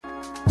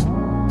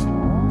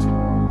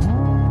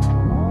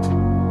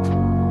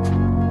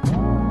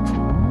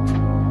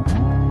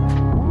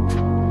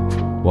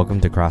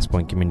Welcome to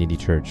Crosspoint Community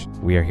Church.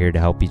 We are here to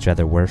help each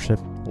other worship,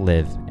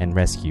 live, and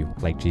rescue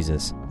like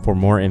Jesus. For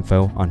more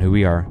info on who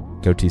we are,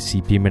 go to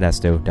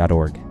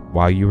cpmodesto.org.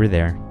 While you are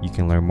there, you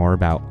can learn more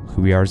about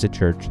who we are as a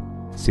church,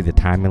 see the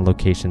time and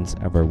locations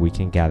of our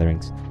weekend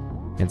gatherings,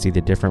 and see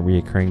the different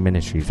recurring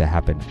ministries that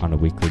happen on a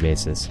weekly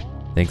basis.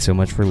 Thanks so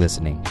much for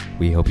listening.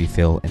 We hope you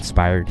feel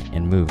inspired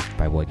and moved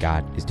by what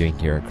God is doing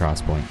here at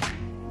Crosspoint.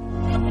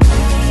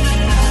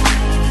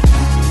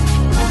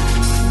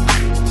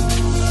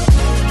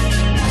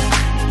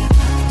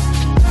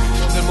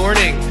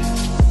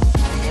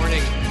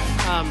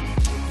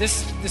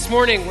 This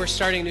morning we're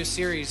starting a new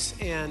series,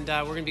 and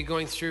we're going to be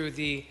going through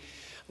the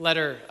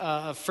letter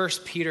of 1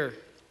 Peter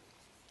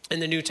in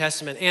the New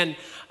Testament. And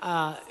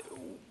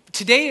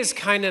today is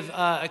kind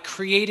of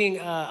creating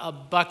a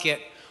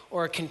bucket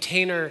or a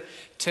container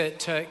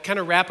to kind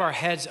of wrap our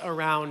heads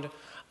around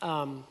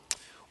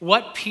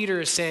what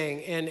Peter is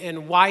saying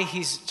and why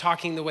he's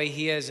talking the way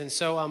he is. And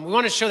so we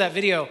want to show that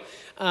video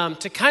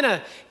to kind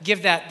of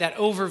give that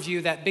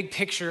overview, that big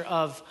picture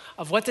of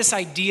what this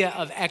idea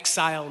of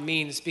exile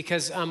means,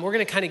 because we're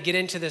going to kind of get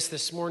into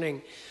this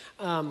morning.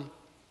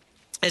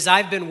 As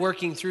I've been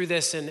working through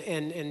this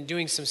and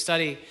doing some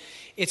study,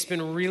 it's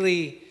been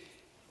really,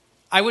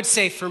 I would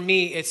say for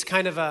me, it's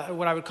kind of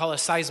what I would call a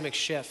seismic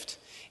shift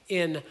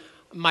in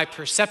my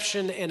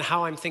perception and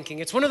how I'm thinking.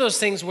 It's one of those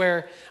things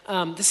where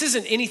this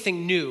isn't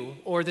anything new,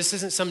 or this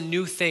isn't some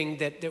new thing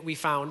that we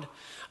found.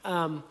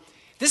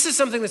 This is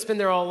something that's been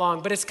there all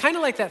along, but it's kind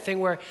of like that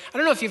thing where, I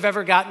don't know if you've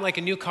ever gotten like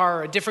a new car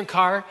or a different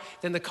car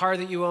than the car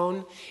that you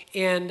own,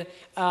 and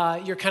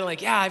you're kind of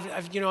like,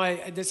 yeah,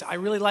 I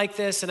really like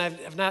this, and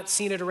I've not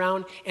seen it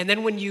around. And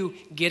then when you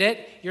get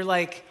it, you're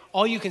like,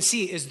 all you can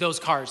see is those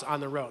cars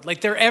on the road.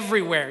 Like, they're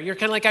everywhere. You're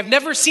kind of like, I've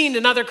never seen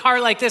another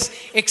car like this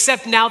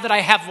except now that I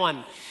have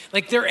one.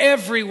 Like, they're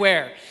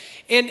everywhere.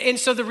 And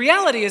so the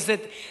reality is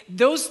that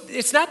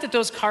it's not that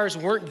those cars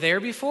weren't there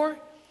before,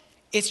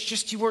 it's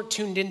just you weren't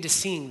tuned into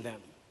seeing them.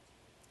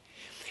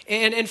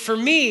 And for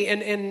me,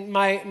 and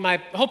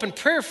my hope and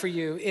prayer for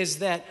you is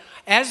that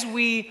as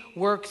we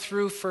work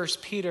through 1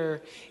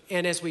 Peter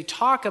and as we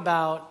talk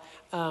about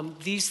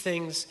these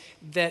things,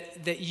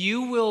 that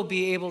you will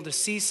be able to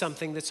see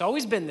something that's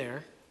always been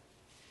there,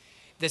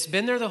 that's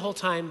been there the whole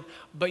time,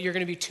 but you're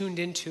going to be tuned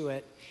into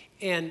it.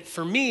 And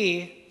for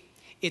me,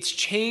 it's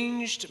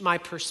changed my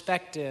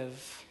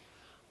perspective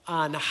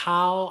on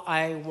how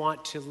I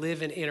want to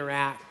live and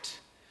interact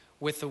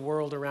with the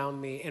world around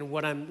me, and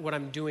what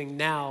I'm doing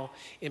now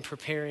in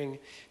preparing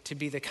to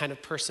be the kind of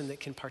person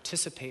that can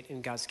participate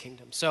in God's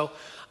kingdom. So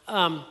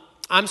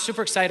I'm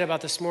super excited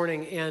about this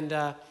morning,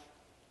 and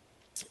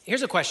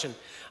here's a question.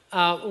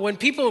 When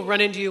people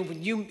run into you,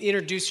 when you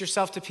introduce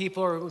yourself to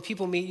people, or when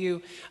people meet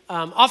you,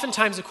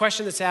 oftentimes the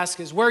question that's asked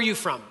is, where are you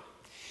from?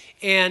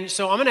 And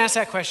so I'm going to ask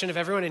that question of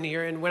everyone in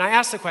here, and when I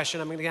ask the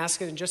question, I'm going to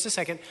ask it in just a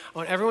second. I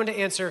want everyone to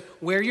answer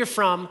where you're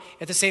from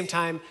at the same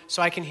time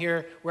so I can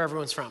hear where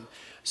everyone's from.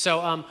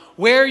 So,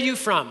 where are you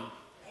from?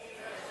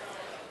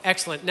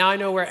 Excellent. Now I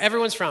know where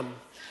everyone's from.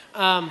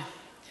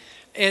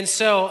 And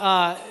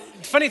so,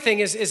 funny thing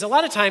is a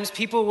lot of times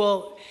people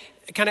will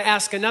kind of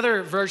ask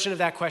another version of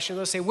that question.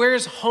 They'll say,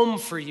 where's home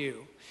for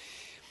you?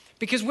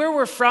 Because where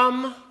we're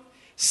from,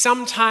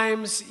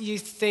 sometimes you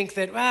think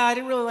that, well, I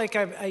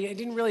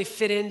didn't really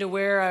fit into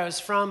where I was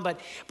from, but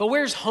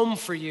where's home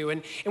for you?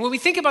 And when we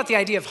think about the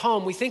idea of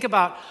home, we think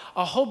about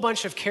a whole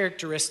bunch of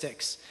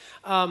characteristics.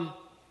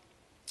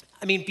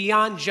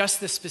 Beyond just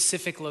the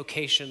specific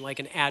location, like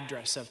an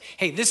address of,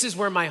 hey, this is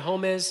where my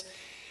home is.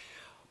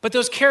 But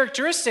those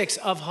characteristics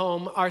of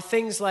home are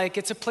things like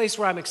it's a place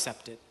where I'm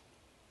accepted,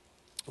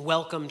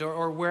 welcomed,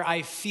 or where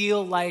I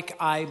feel like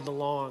I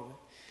belong.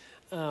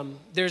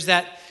 There's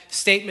that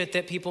statement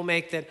that people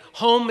make that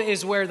home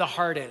is where the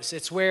heart is.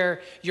 It's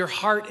where your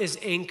heart is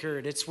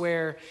anchored. It's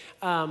where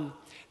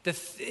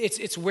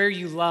it's where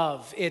you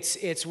love.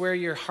 It's where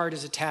your heart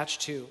is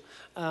attached to.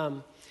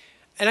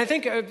 And I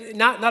think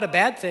not a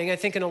bad thing. I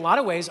think in a lot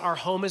of ways, our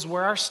home is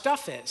where our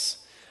stuff is.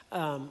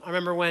 I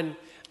remember when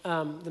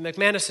the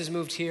McManuses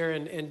moved here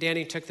and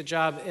Danny took the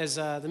job as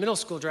the middle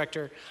school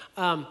director,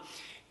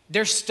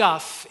 their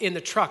stuff in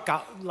the truck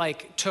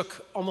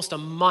took almost a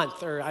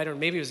month, or I don't know,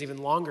 maybe it was even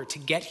longer to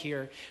get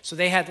here. So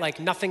they had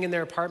nothing in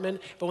their apartment,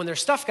 but when their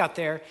stuff got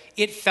there,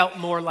 it felt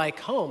more like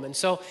home. And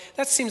so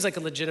that seems like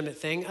a legitimate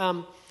thing.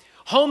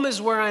 Home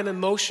is where I'm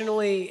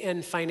emotionally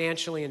and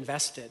financially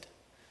invested.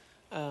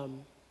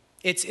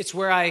 It's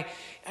where I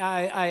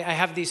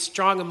have these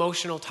strong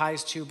emotional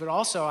ties to, but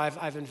also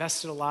I've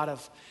invested a lot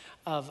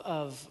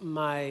of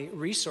my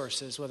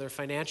resources, whether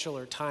financial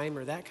or time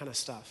or that kind of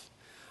stuff.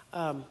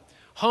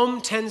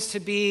 Home tends to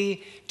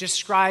be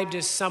described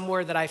as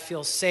somewhere that I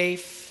feel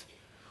safe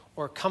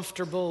or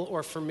comfortable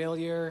or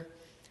familiar,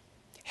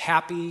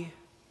 happy.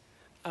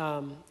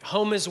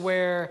 Home is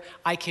where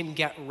I can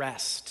get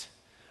rest.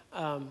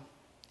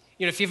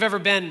 If you've ever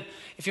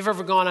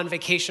gone on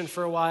vacation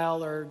for a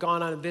while, or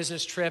gone on a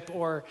business trip,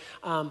 or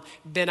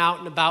been out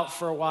and about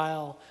for a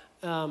while,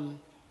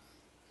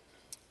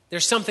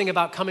 There's something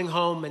about coming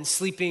home and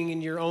sleeping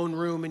in your own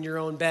room, in your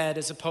own bed,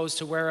 as opposed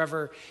to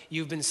wherever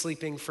you've been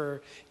sleeping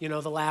for, the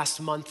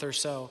last month or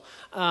so,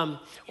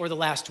 or the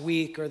last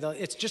week,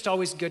 it's just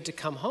always good to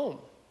come home.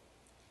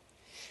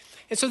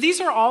 And so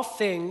these are all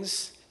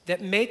things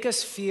that make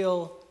us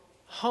feel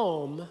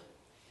home,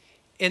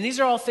 and these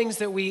are all things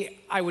that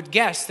I would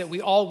guess, that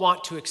we all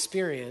want to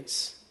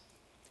experience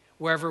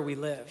wherever we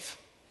live.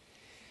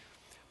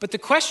 But the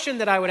question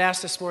that I would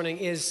ask this morning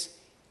is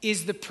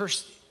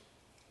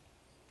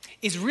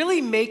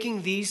really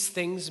making these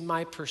things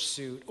my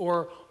pursuit,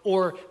 or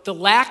the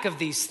lack of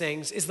these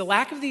things? Is the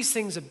lack of these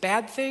things a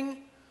bad thing,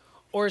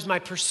 or is my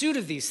pursuit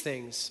of these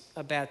things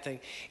a bad thing?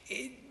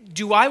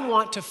 Do I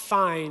want to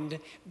find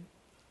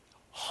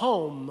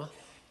home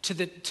to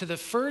the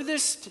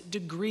furthest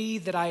degree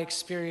that I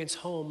experience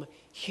home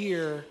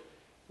here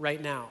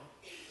right now?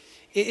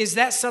 Is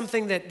that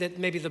something that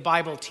maybe the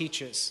Bible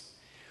teaches?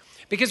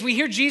 Because we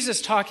hear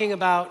Jesus talking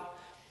about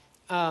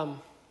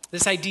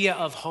this idea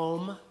of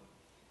home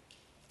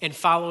and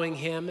following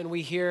him, and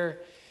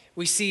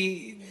we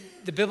see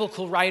the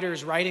biblical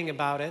writers writing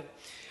about it.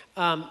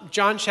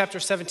 John chapter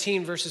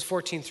 17, verses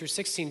 14 through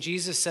 16,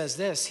 Jesus says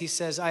this. He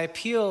says, I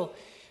appeal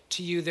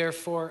to you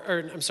therefore,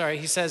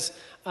 he says,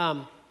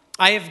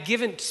 I have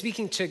given,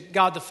 speaking to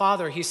God the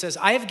Father, he says,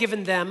 I have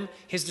given them,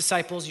 his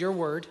disciples, your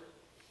word,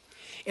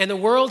 and the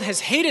world has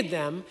hated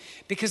them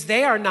because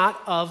they are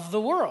not of the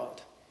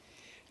world,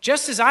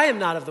 just as I am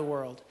not of the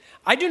world.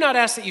 I do not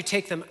ask that you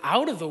take them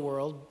out of the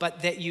world,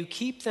 but that you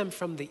keep them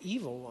from the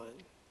evil one.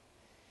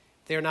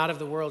 They are not of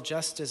the world,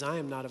 just as I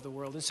am not of the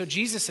world. And so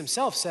Jesus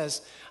himself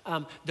says,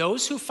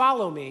 those who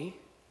follow me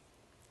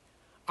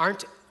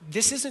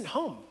this isn't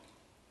home.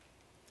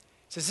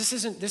 He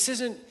says,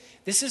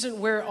 this isn't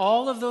where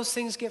all of those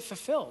things get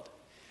fulfilled.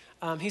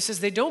 He says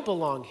they don't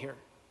belong here.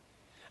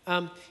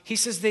 He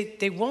says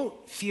they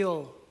won't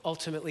feel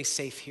ultimately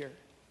safe here.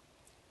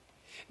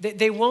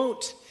 They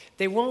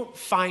won't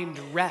find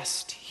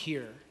rest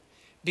here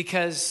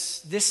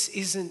because this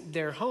isn't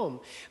their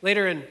home.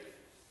 Later in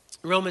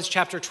Romans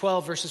chapter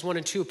 12, verses 1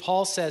 and 2,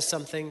 Paul says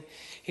something.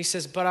 He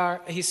says,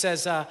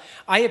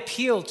 I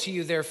appeal to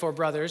you, therefore,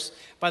 brothers,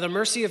 by the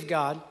mercy of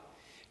God,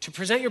 to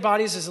present your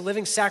bodies as a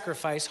living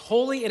sacrifice,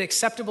 holy and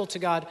acceptable to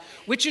God,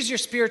 which is your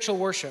spiritual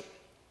worship.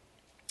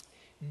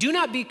 Do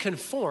not be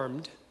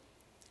conformed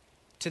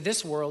to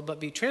this world, but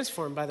be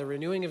transformed by the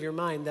renewing of your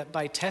mind, that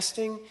by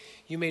testing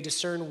you may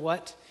discern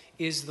what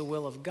is the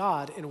will of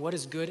God and what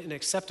is good and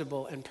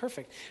acceptable and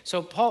perfect.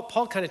 So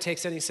Paul kind of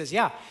takes it and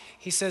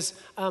he says,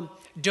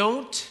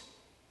 don't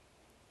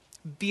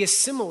be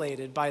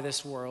assimilated by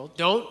this world.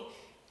 Don't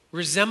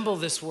resemble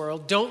this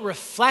world. Don't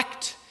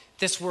reflect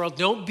this world.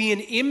 Don't be an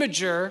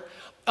imager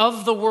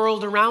of the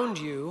world around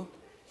you,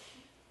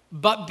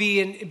 but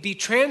be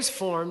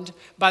transformed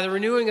by the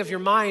renewing of your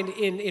mind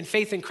in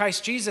faith in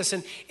Christ Jesus,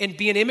 and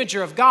be an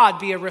imager of God,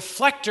 be a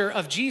reflector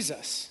of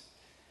Jesus.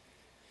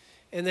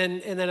 And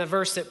then a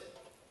verse that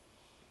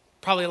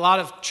probably a lot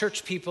of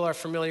church people are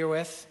familiar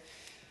with,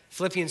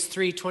 Philippians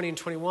 3, 20 and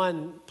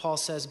 21, Paul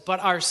says, but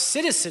our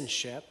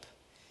citizenship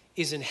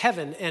is in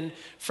heaven, and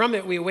from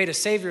it we await a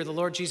Savior, the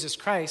Lord Jesus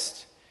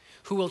Christ,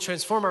 who will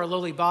transform our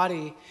lowly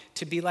body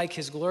to be like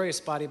his glorious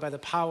body by the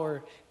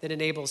power that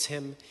enables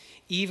him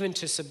even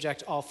to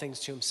subject all things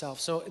to himself.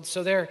 So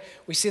there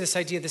we see this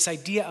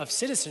idea of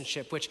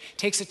citizenship, which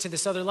takes it to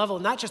this other level,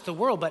 not just the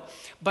world,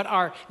 but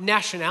our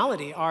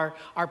nationality, our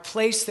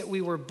place that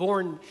we were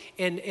born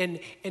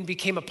and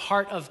became a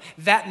part of,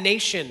 that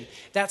nation,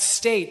 that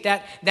state,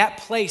 that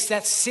place,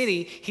 that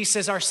city. He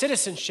says our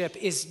citizenship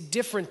is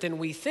different than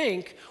we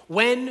think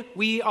when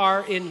we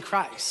are in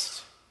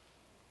Christ.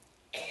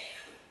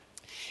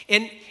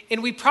 And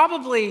we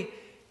probably,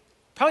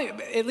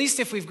 at least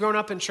if we've grown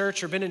up in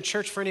church or been in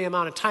church for any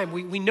amount of time,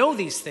 we know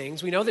these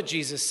things. We know that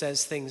Jesus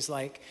says things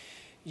like,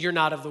 you're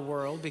not of the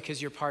world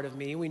because you're part of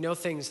me. We know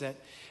things that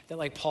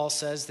like Paul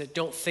says, that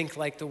don't think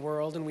like the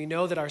world. And we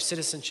know that our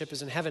citizenship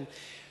is in heaven.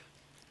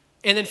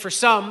 And then for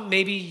some,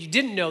 maybe you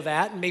didn't know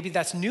that, and maybe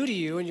that's new to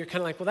you, and you're kind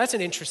of like, well, that's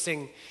an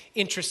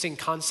interesting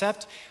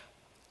concept.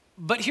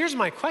 But here's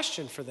my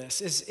question for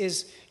this,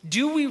 is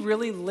do we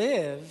really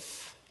live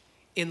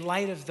in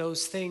light of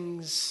those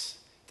things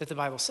that the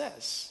Bible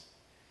says?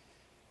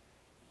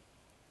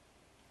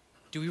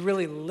 Do we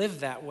really live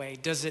that way?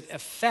 Does it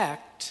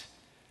affect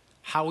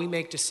how we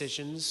make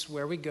decisions,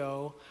 where we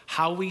go,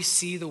 how we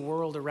see the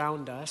world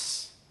around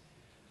us,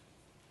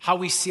 how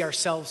we see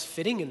ourselves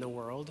fitting in the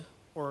world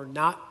or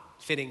not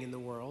fitting in the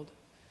world?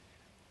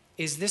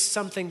 Is this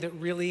something that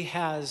really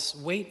has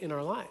weight in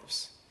our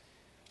lives?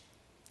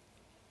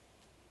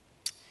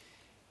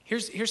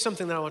 Here's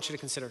something that I want you to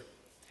consider.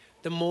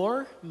 The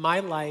more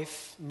my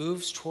life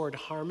moves toward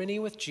harmony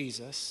with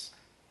Jesus,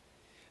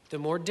 the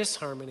more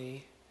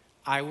disharmony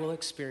I will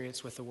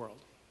experience with the world.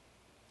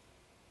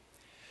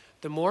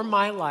 The more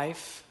my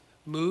life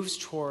moves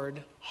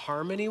toward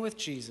harmony with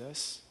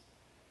Jesus,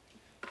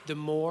 the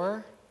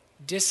more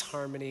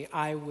disharmony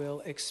I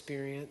will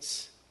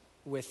experience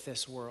with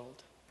this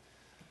world.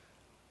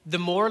 the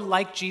more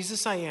like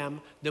Jesus I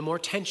am, the more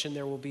tension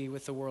there will be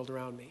with the world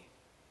around me.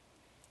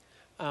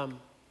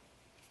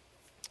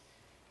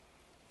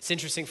 It's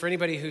interesting for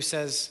anybody who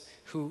says,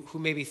 who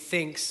maybe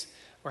thinks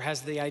or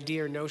has the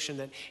idea or notion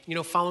that,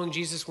 following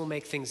Jesus will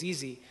make things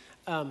easy.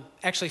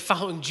 Actually,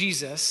 following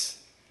Jesus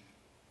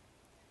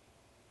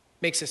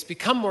makes us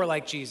become more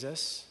like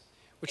Jesus,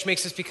 which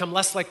makes us become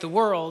less like the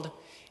world,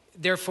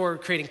 therefore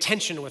creating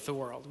tension with the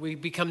world. We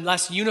become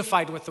less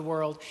unified with the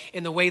world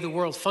in the way the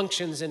world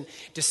functions and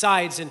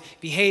decides and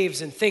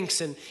behaves and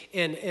thinks and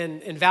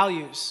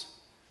values.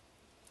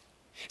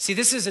 See,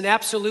 this is an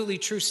absolutely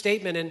true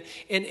statement.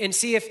 And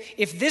see,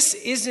 if this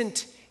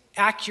isn't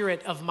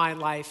accurate of my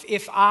life,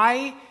 if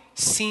I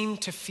seem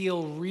to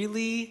feel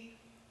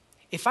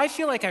if I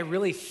feel like I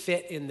really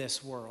fit in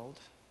this world,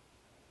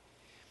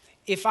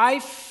 if I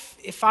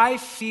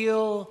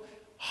feel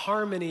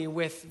harmony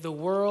with the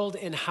world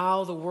and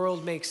how the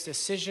world makes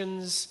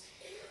decisions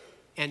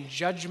and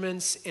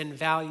judgments and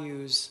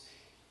values,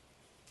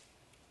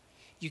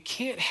 you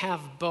can't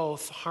have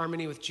both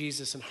harmony with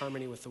Jesus and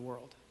harmony with the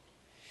world.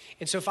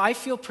 And so if I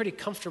feel pretty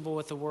comfortable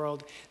with the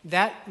world,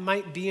 that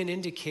might be an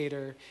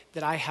indicator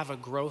that I have a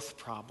growth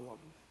problem,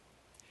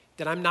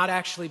 that I'm not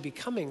actually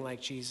becoming like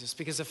Jesus.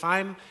 Because if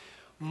I'm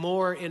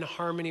more in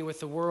harmony with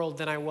the world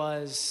than I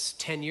was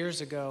 10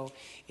 years ago,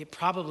 it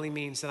probably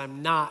means that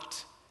I'm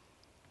not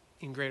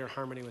in greater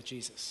harmony with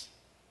Jesus.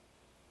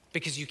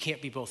 Because you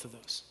can't be both of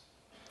those.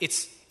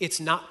 It's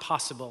not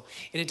possible.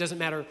 And it doesn't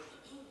matter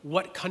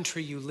what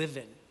country you live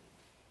in.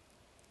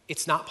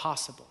 It's not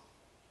possible.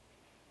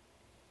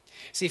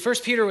 See, 1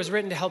 Peter was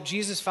written to help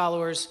Jesus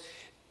followers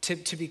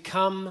to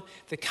become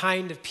the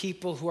kind of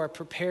people who are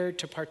prepared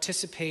to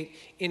participate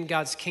in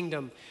God's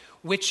kingdom,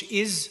 which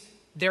is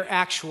their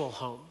actual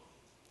home.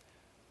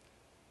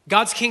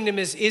 God's kingdom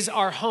is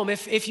our home.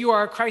 If you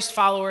are a Christ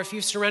follower, if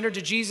you've surrendered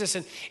to Jesus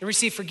and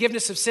received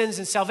forgiveness of sins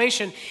and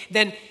salvation,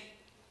 then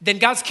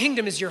God's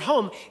kingdom is your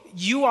home.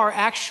 You are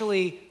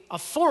actually a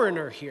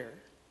foreigner here.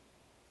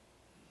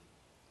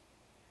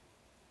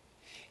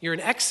 You're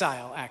an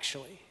exile,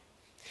 actually.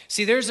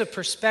 See, there's a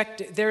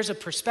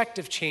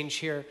perspective change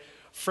here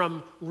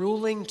from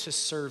ruling to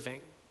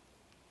serving.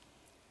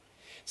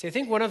 See, I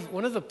think one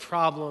of the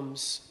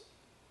problems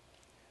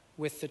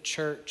with the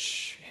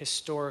church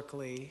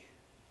historically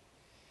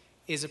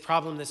is a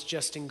problem that's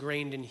just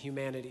ingrained in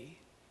humanity,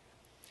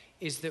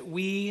 is that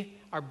we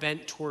are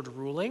bent toward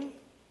ruling.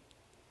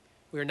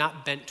 We are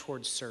not bent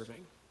towards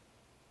serving.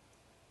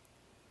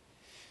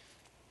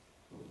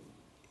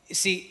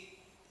 See,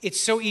 it's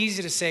so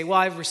easy to say, well,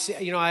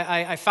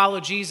 I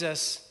follow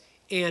Jesus,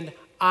 and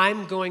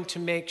I'm going to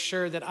make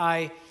sure that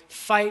I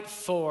fight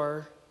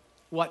for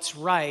what's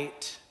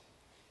right,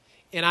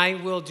 and I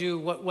will do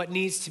what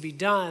needs to be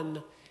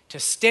done to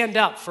stand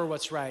up for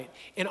what's right,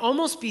 and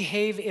almost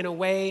behave in a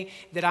way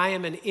that I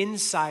am an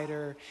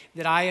insider,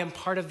 that I am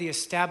part of the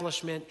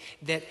establishment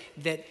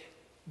that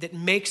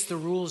makes the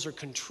rules or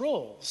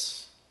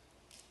controls.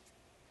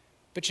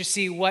 But you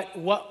see,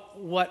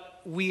 what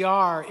we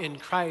are in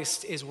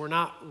Christ is we're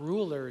not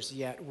rulers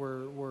yet,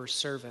 we're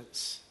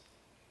servants.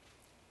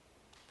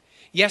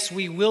 Yes,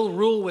 we will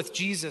rule with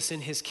Jesus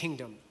in his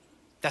kingdom.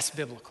 That's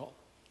biblical.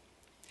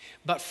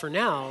 But for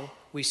now,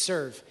 we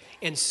serve.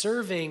 And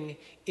serving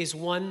is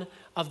one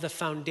of the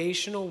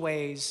foundational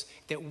ways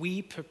that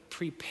we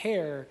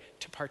prepare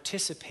to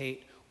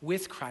participate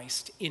with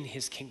Christ in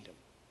his kingdom.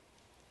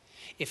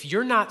 If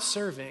you're not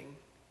serving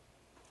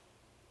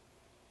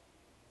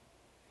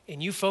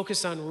and you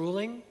focus on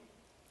ruling,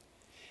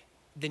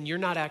 then you're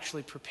not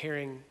actually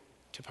preparing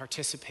to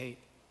participate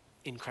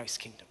in Christ's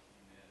kingdom.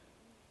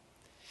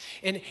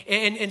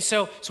 And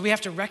so we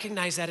have to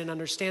recognize that and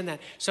understand that.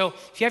 So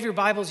if you have your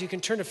Bibles, you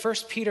can turn to 1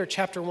 Peter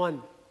chapter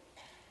 1.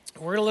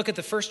 We're going to look at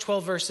the first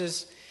 12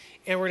 verses,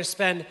 and we're going to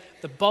spend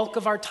the bulk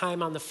of our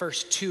time on the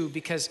first 2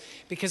 because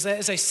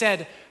as I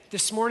said,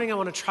 this morning I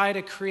want to try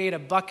to create a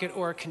bucket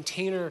or a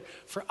container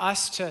for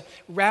us to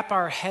wrap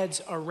our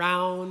heads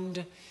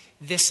around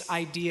this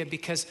idea,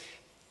 because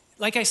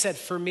like I said,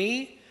 for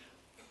me,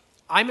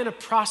 I'm in a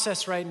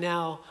process right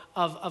now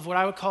of what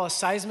I would call a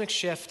seismic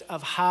shift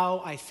of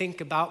how I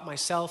think about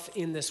myself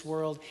in this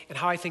world and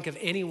how I think of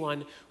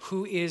anyone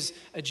who is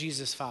a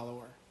Jesus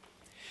follower.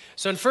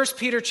 So in 1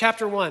 Peter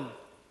chapter 1,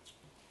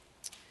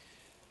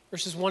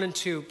 verses 1 and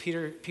 2,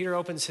 Peter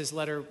opens his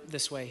letter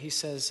this way. He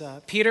says,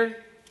 Peter,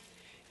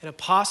 an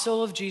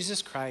apostle of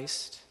Jesus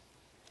Christ,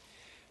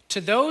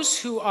 to those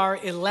who are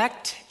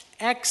elect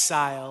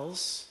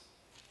exiles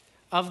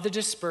of the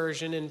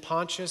dispersion in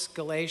Pontus,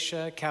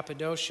 Galatia,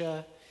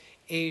 Cappadocia,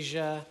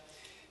 Asia,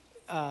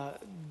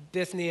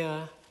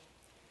 Bithynia,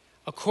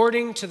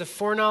 according to the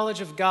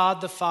foreknowledge of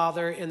God the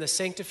Father and the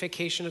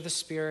sanctification of the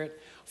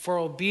Spirit, for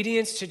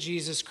obedience to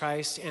Jesus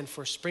Christ and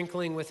for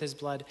sprinkling with his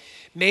blood,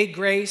 may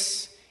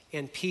grace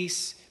and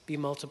peace be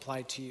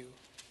multiplied to you.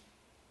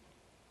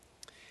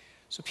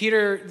 So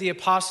Peter, the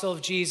apostle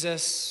of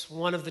Jesus,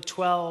 one of the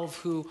 12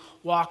 who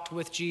walked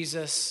with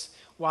Jesus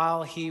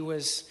while he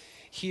was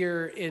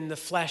here in the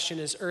flesh in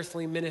his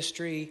earthly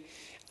ministry,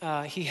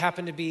 he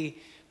happened to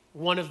be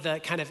one of the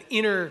kind of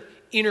inner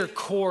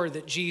core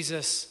that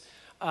Jesus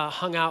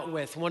hung out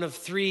with, one of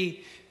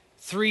three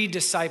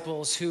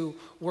disciples who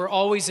were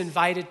always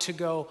invited to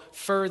go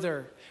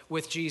further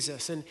with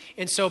Jesus.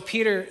 And so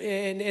Peter,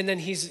 and then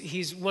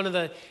he's one of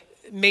the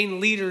main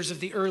leaders of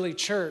the early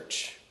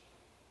church.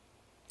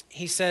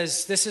 He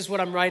says, this is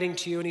what I'm writing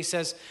to you. And he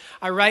says,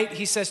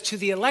 he says, to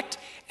the elect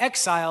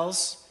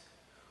exiles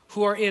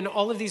who are in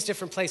all of these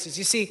different places.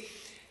 You see,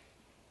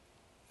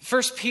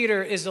 1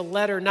 Peter is a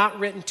letter not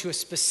written to a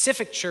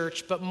specific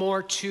church, but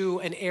more to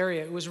an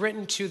area. It was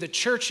written to the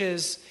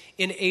churches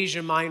in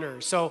Asia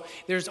Minor. So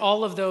there's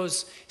all of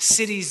those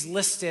cities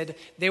listed.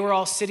 They were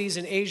all cities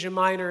in Asia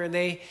Minor, and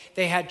they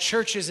had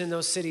churches in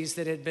those cities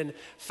that had been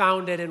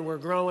founded and were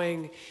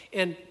growing.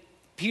 And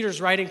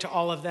Peter's writing to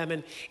all of them.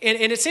 And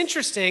it's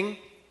interesting.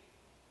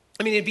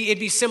 I mean, it'd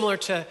be similar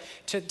to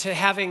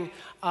having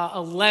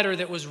a letter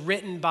that was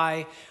written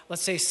by,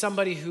 let's say,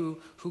 somebody who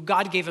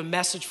God gave a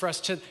message for us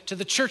to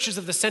the churches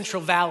of the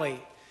Central Valley,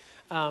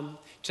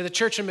 to the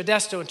church in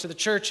Modesto and to the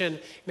church in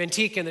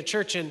Manteca and the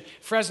church in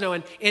Fresno.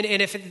 And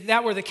if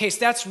that were the case,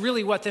 that's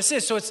really what this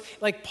is. So it's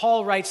like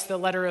Paul writes the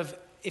letter of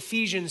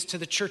Ephesians to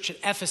the church at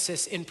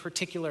Ephesus in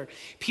particular.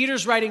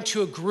 Peter's writing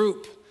to a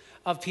group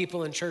of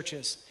people in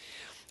churches.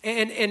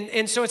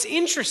 And so it's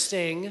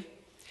interesting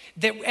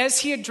that as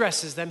he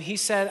addresses them, he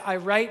said, I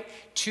write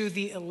to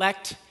the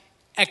elect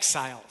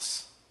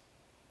exiles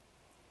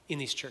in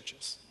these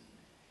churches.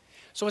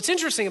 So what's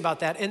interesting about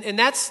that, and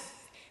that's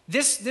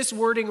this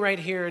wording right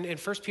here in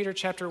 1 Peter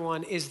chapter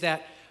 1 is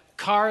that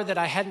car that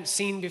I hadn't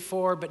seen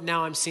before, but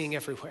now I'm seeing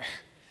everywhere.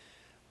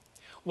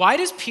 Why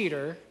does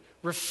Peter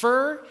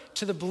refer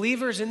to the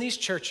believers in these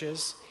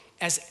churches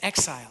as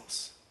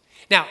exiles?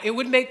 Now, it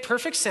would make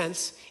perfect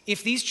sense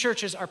if these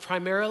churches are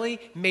primarily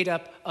made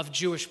up of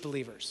Jewish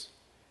believers,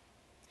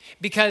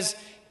 because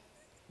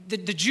the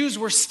Jews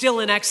were still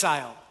in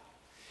exile.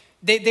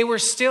 They were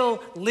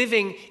still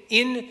living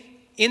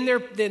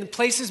in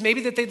places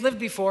maybe that they'd lived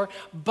before,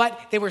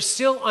 but they were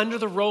still under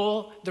the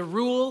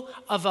rule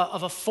of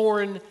a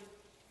foreign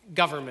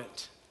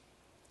government.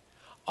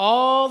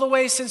 All the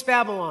way since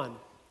Babylon,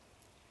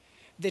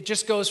 that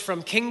just goes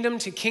from kingdom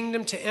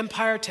to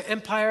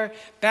empire,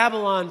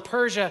 Babylon,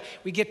 Persia,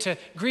 we get to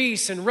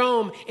Greece and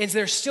Rome, and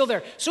they're still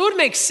there. So it would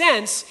make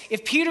sense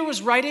if Peter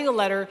was writing a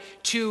letter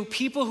to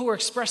people who were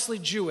expressly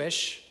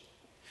Jewish,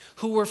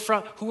 who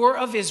were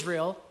of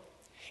Israel,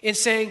 in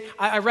saying,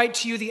 I write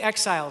to you the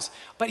exiles.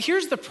 But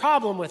here's the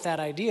problem with that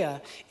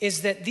idea,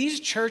 is that these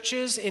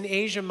churches in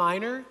Asia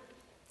Minor,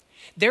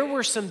 there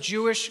were some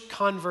Jewish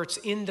converts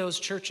in those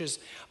churches,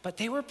 but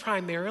they were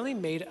primarily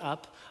made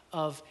up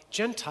of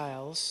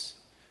Gentiles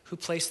who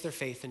placed their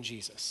faith in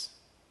Jesus.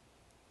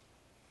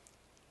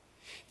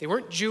 They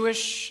weren't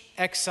Jewish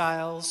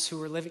exiles who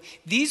were living.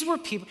 These were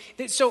people.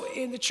 So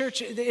in the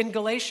church in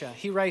Galatia,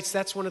 he writes,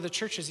 that's one of the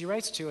churches he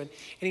writes to, and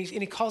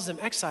he calls them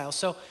exiles.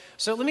 So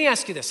let me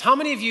ask you this. How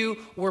many of you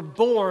were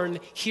born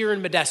here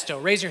in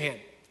Modesto? Raise your hand.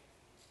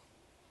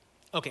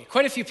 Okay,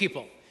 quite a few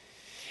people.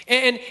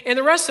 And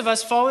the rest of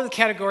us fall in the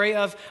category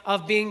of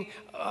being,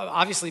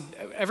 obviously,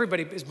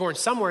 everybody is born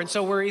somewhere. And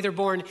so we're either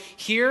born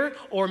here,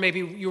 or maybe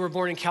you were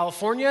born in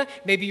California.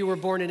 Maybe you were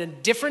born in a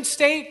different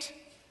state,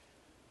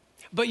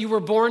 but you were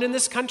born in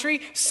this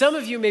country. Some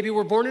of you maybe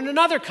were born in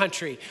another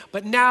country,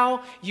 but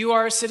now you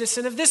are a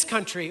citizen of this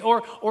country,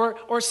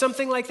 or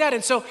something like that.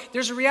 And so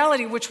there's a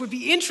reality which would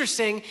be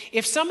interesting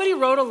if somebody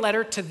wrote a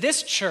letter to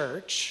this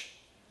church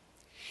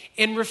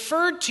and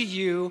referred to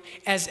you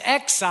as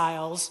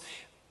exiles.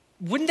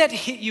 Wouldn't that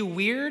hit you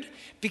weird?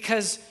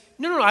 Because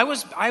no, I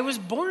was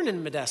born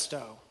in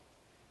Modesto.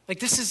 Like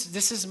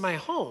this is my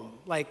home.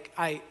 Like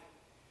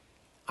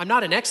I'm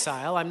not an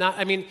exile.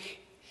 I mean,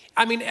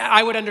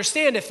 I would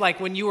understand if, like,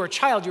 when you were a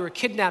child, you were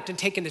kidnapped and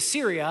taken to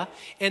Syria,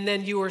 and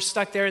then you were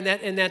stuck there,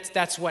 and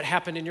that's what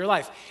happened in your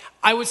life.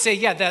 I would say,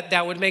 yeah,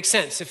 that would make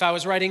sense. If I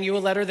was writing you a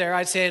letter there,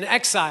 I'd say an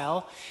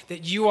exile,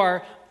 that you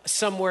are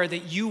somewhere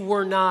that you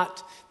were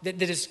not,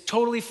 that is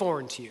totally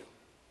foreign to you.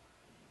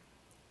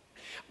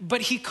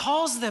 But he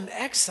calls them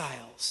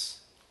exiles.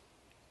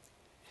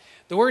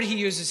 The word he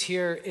uses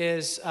here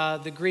is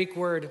the Greek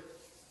word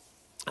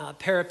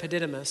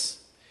parapadidimus,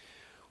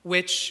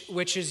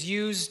 which is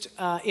used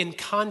in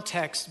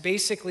context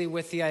basically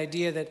with the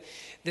idea that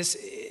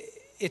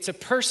it's a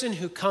person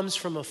who comes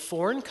from a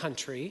foreign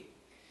country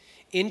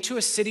into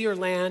a city or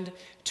land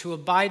to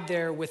abide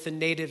there with the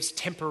natives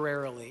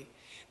temporarily.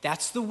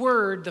 That's the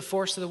word, the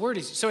force of the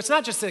word. So it's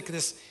not just like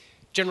this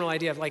general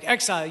idea of like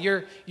exile,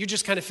 you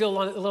just kind of feel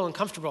a little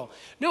uncomfortable.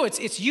 No,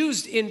 it's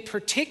used in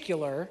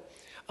particular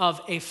of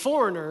a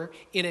foreigner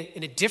in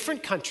a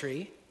different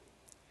country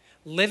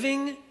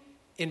living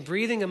and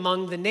breathing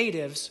among the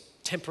natives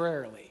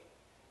temporarily.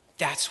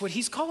 That's what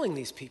he's calling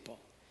these people.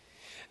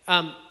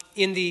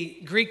 In the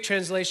Greek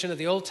translation of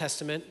the Old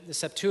Testament, the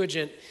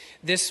Septuagint,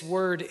 this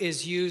word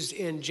is used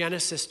in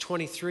Genesis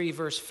 23,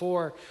 verse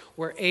 4,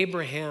 where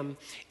Abraham,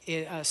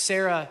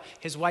 Sarah,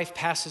 his wife,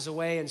 passes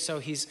away, and so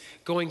he's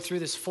going through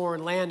this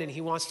foreign land, and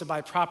he wants to buy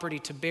property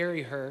to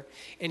bury her,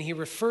 and he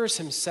refers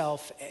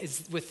himself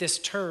with this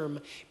term,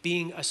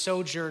 being a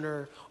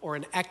sojourner or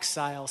an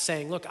exile,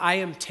 saying, look, I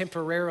am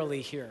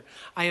temporarily here.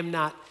 I'm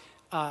not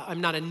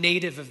a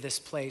native of this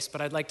place,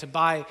 but I'd like to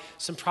buy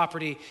some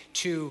property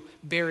to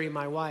bury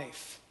my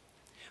wife.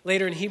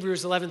 Later in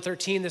Hebrews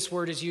 11:13, this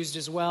word is used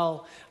as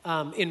well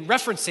in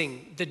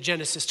referencing the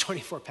Genesis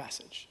 24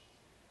 passage.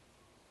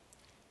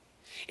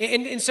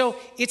 And so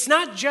it's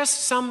not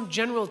just some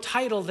general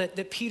title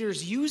that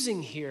Peter's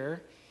using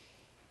here.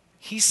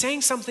 He's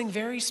saying something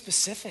very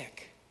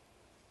specific.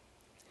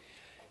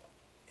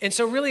 And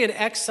so really an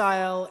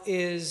exile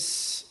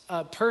is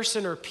a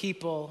person or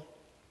people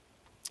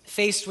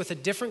faced with a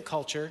different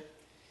culture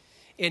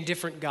and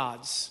different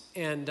gods.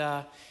 And,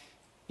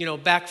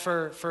 back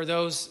for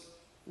those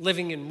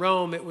living in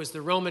Rome, it was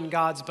the Roman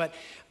gods, but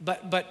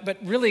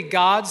really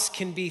gods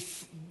can be,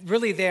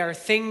 they are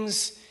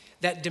things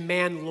that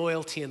demand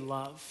loyalty and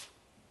love.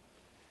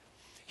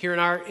 Here in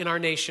our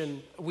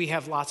nation, we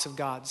have lots of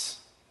gods,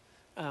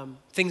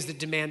 things that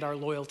demand our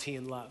loyalty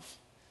and love.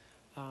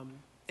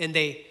 And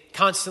they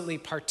constantly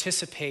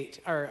participate,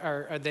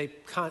 or they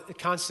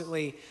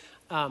constantly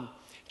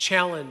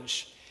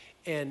challenge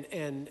and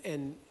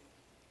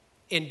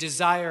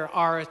desire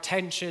our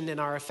attention and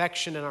our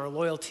affection and our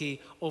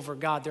loyalty over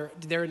God.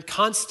 They're in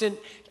constant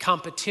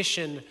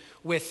competition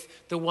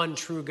with the one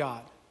true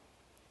God.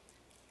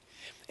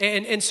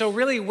 And so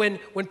really when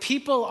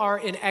people are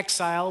in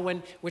exile,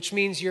 which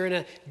means you're in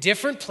a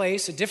different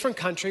place, a different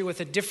country with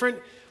a different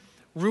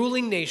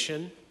ruling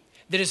nation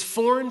that is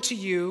foreign to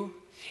you,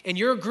 and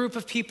you're a group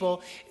of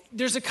people,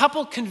 there's a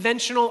couple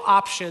conventional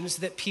options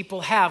that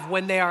people have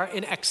when they are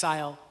in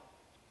exile.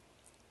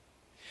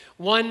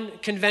 One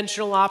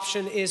conventional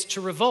option is to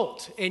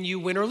revolt, and you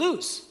win or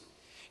lose.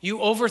 You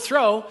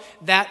overthrow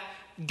that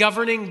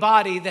governing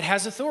body that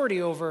has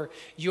authority over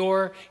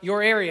your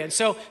area. And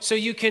so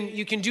you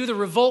can do the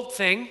revolt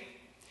thing,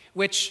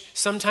 which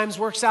sometimes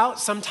works out,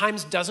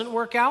 sometimes doesn't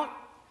work out.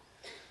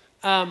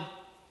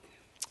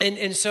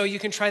 And so you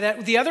can try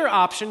that. The other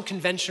option,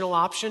 conventional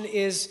option,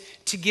 is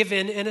to give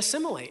in and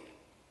assimilate.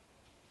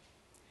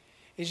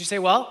 And you say,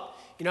 well,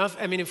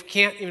 if we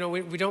can't,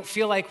 we don't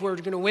feel like we're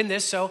going to win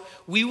this, so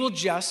we will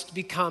just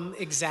become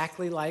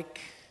exactly like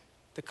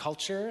the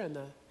culture and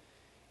the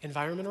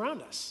environment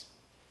around us.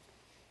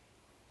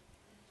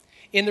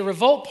 In the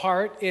revolt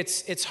part,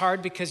 it's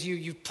hard because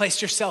you've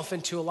placed yourself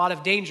into a lot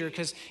of danger,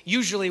 because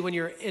usually when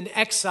you're in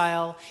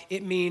exile,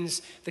 it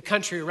means the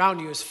country around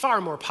you is far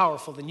more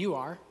powerful than you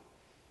are.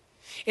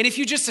 And if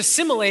you just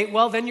assimilate,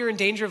 well, then you're in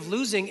danger of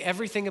losing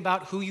everything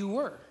about who you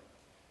were,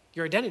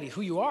 your identity,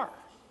 who you are.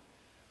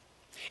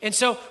 And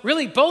so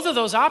really both of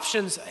those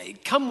options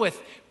come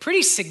with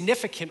pretty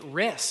significant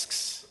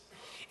risks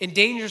and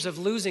dangers of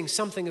losing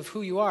something of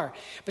who you are.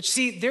 But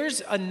see,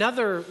 there's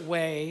another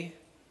way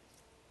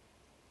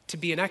to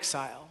be in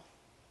exile.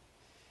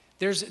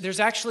 There's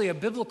actually a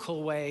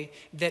biblical way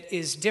that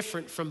is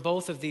different from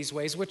both of these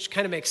ways, which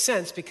kind of makes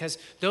sense because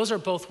those are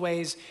both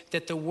ways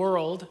that the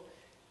world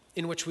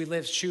in which we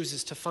live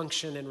chooses to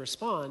function and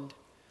respond,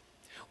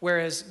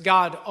 whereas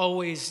God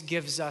always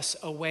gives us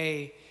a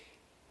way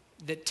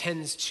that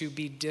tends to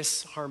be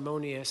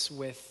disharmonious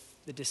with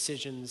the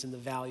decisions and the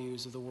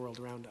values of the world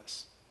around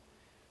us.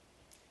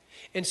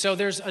 And so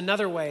there's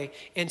another way.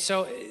 And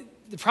so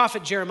the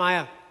prophet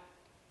Jeremiah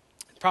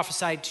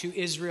prophesied to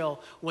Israel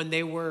when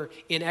they were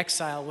in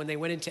exile, when they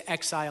went into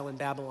exile in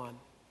Babylon.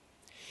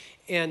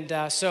 And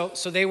so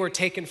they were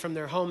taken from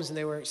their homes,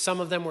 and some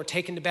of them were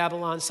taken to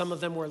Babylon, some of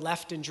them were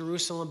left in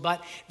Jerusalem,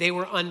 but they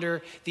were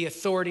under the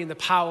authority and the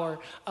power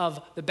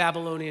of the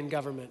Babylonian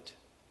government.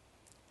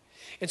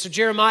 And so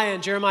Jeremiah,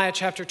 in Jeremiah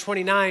chapter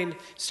 29,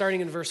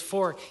 starting in verse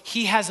 4,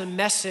 he has a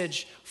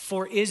message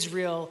for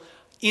Israel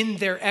in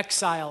their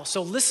exile.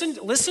 So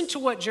listen to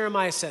what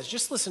Jeremiah says.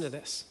 Just listen to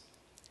this.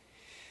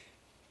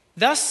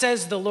 Thus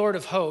says the Lord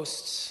of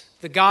hosts,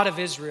 the God of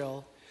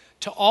Israel,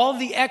 to all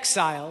the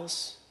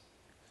exiles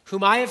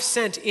whom I have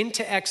sent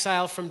into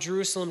exile from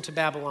Jerusalem to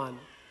Babylon.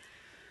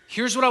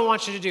 Here's what I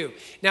want you to do.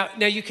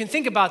 Now you can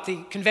think about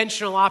the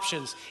conventional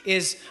options.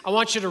 Is I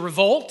want you to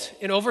revolt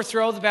and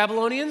overthrow the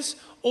Babylonians,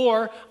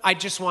 or I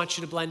just want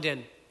you to blend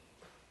in.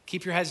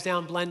 Keep your heads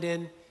down, blend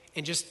in,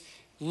 and just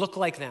look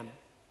like them.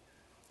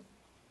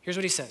 Here's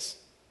what he says.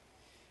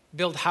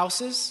 Build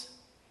houses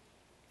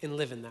and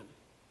live in them.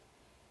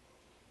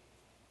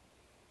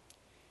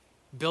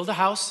 Build a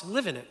house,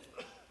 live in it.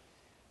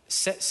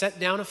 Set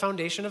down a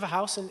foundation of a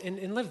house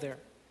and live there.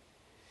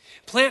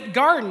 Plant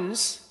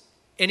gardens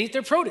and eat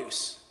their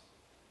produce.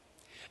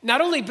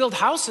 Not only build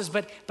houses,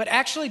 but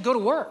actually go to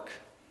work.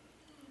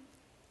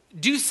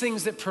 Do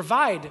things that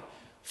provide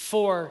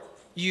for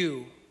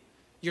you,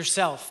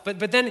 yourself.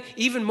 But then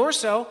even more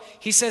so,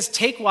 he says,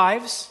 take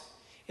wives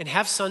and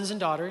have sons and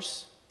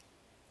daughters.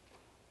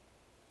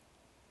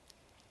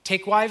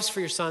 Take wives for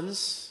your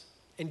sons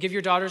and give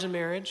your daughters in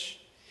marriage,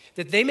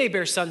 that they may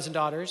bear sons and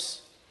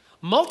daughters.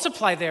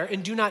 Multiply there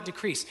and do not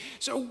decrease.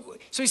 So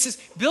he says,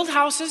 build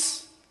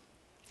houses,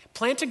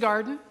 plant a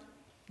garden,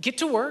 get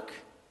to work,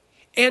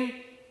 and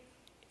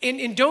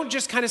don't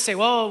just kind of say,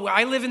 well,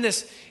 I live in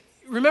this.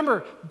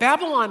 Remember,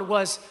 Babylon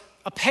was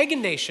a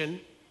pagan nation.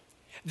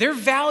 Their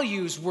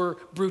values were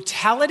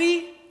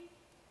brutality,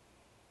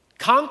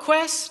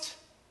 conquest.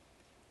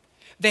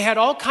 They had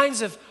all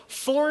kinds of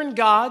foreign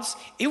gods.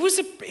 It was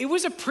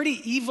a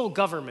pretty evil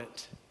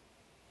government.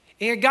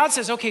 And God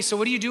says, okay, so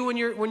what do you do when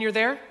you're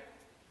there?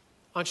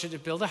 I want you to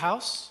build a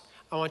house.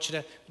 I want you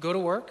to go to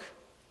work.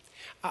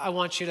 I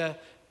want you to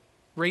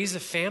raise a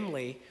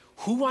family.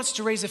 Who wants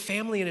to raise a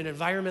family in an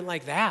environment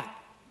like that?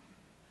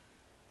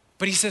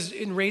 But he says,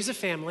 and raise a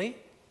family.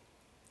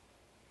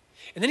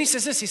 And then he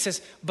says this, he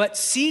says, but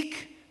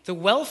seek the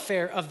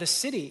welfare of the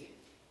city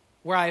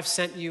where I have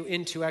sent you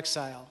into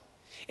exile,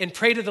 and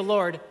pray to the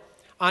Lord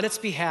on its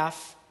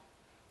behalf.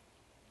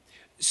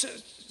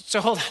 So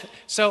hold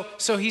on.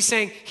 So he's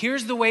saying,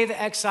 here's the way the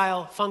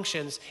exile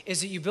functions,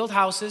 is that you build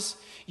houses,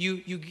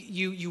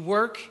 you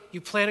work,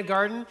 you plant a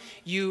garden,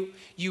 you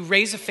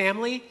raise a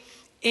family,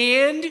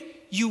 and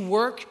you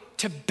work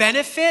to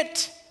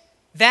benefit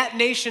that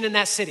nation and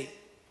that city.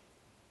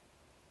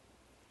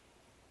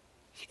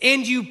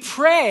 And you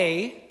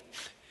pray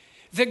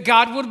that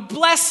God would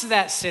bless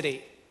that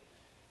city.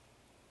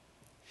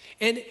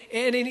 And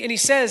he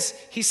says,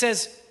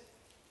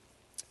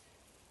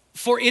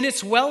 for in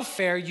its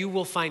welfare, you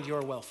will find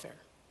your welfare.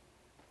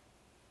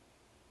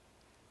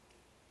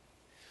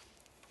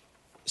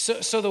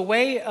 So the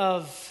way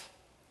of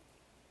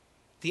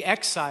the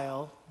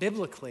exile,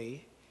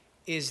 biblically,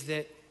 is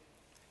that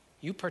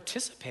you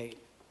participate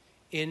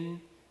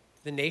in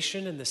the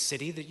nation and the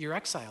city that you're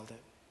exiled in.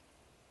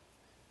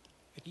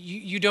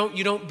 You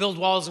don't build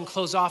walls and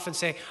close off and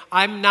say,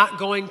 I'm not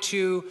going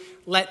to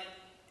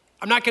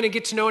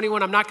get to know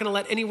anyone. I'm not going to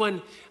let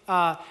anyone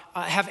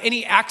have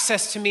any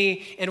access to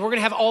me, and we're going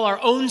to have all our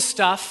own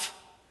stuff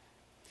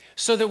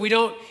so that we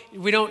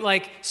don't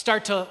like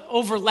start to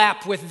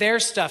overlap with their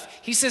stuff.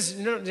 He says,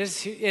 no,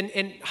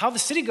 and how the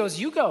city goes,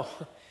 you go.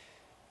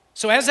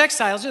 So as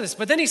exiles, do this.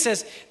 But then he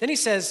says,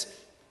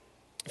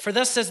 for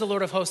thus says the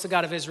Lord of hosts, the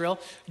God of Israel,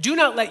 do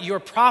not let your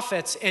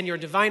prophets and your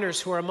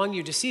diviners who are among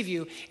you deceive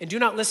you, and do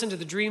not listen to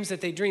the dreams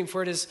that they dream,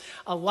 for it is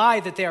a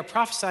lie that they are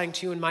prophesying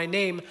to you in my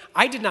name.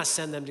 I did not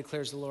send them,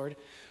 declares the Lord.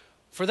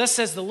 For thus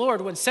says the Lord,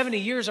 when 70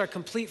 years are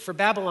complete for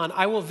Babylon,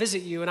 I will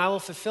visit you, and I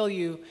will fulfill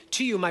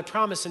to you my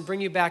promise and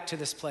bring you back to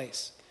this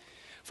place.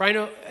 For I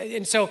know,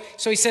 and so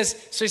he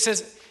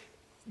says,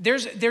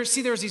 there's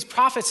these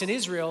prophets in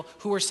Israel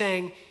who were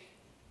saying,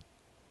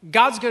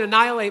 God's going to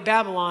annihilate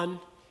Babylon.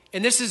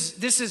 And this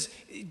is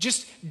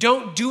just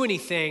don't do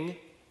anything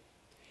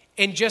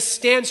and just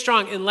stand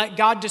strong and let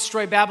God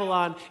destroy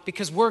Babylon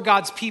because we're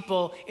God's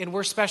people and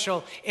we're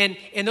special. And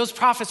those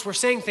prophets were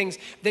saying things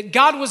that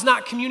God was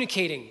not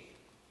communicating.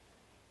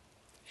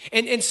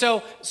 And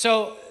so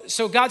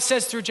God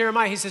says through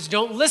Jeremiah, he says,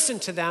 don't listen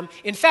to them.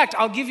 In fact,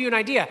 I'll give you an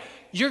idea.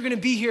 You're going to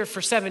be here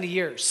for 70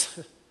 years.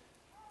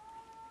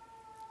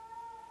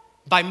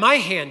 By my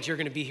hand, you're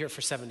going to be here for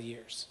 70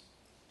 years.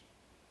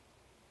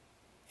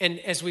 And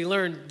as we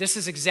learned, this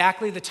is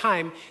exactly the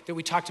time that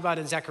we talked about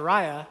in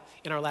Zechariah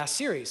in our last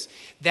series.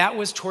 That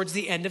was towards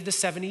the end of the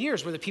 70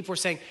 years where the people were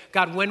saying,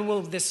 God, when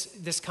will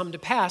this come to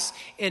pass?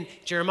 And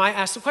Jeremiah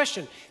asked the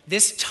question,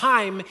 this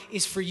time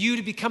is for you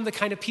to become the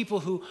kind of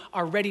people who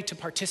are ready to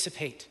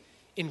participate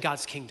in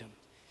God's kingdom.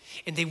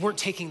 And they weren't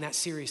taking that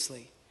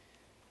seriously.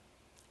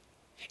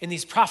 And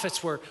these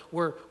prophets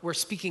were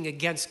speaking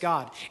against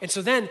God. And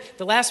so then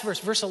the last verse,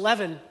 verse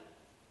 11,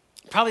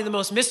 probably the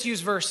most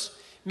misused verse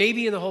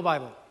maybe in the whole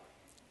Bible.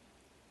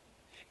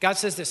 God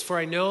says this, for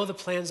I know the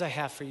plans I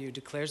have for you,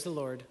 declares the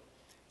Lord,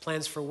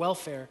 plans for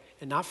welfare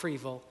and not for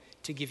evil,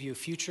 to give you a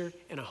future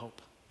and a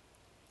hope.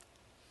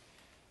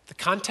 The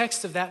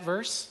context of that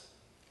verse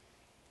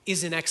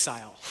is in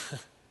exile.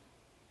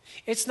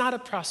 It's not a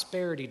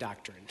prosperity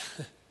doctrine.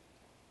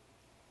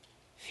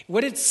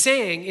 What it's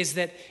saying is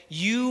that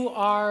you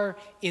are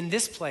in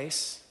this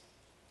place,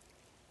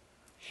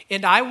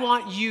 and I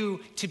want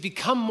you to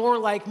become more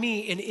like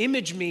me and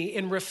image me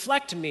and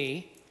reflect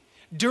me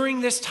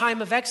during this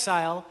time of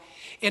exile,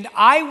 and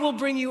I will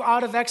bring you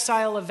out of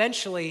exile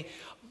eventually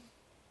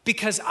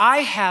because I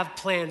have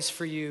plans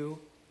for you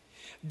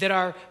that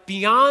are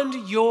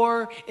beyond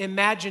your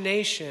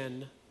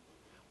imagination,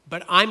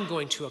 but I'm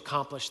going to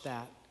accomplish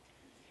that.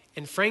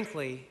 And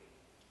frankly,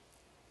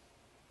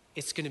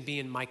 it's going to be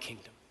in my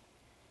kingdom.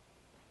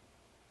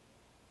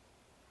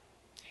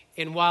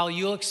 And while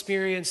you'll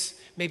experience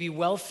maybe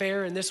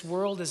welfare in this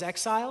world as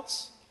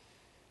exiles,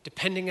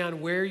 depending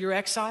on where you're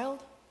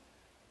exiled,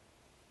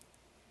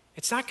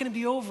 it's not going to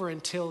be over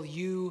until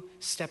you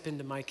step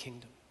into my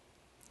kingdom.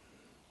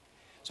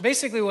 So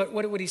basically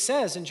what he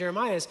says in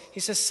Jeremiah is,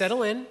 he says,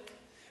 settle in,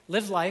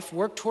 live life,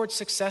 work towards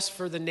success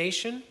for the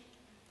nation,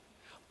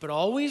 but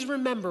always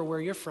remember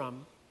where you're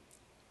from,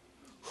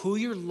 who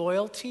your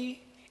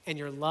loyalty and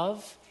your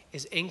love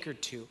is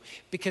anchored to.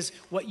 Because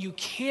what you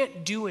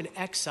can't do in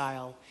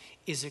exile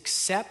is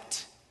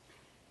accept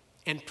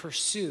and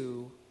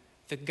pursue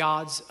the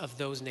gods of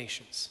those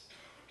nations.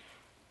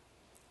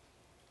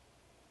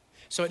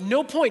 So at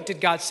no point did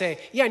God say,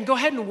 yeah, and go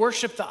ahead and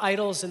worship the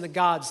idols and the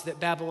gods that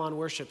Babylon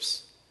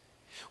worships.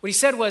 What he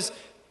said was,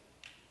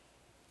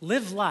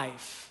 live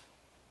life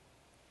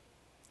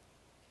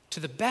to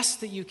the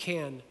best that you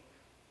can,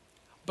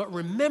 but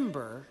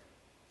remember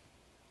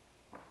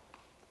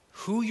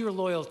who you're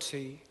loyal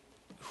to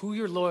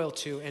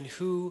and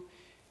who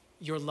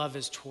your love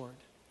is toward.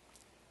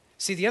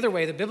 See, the other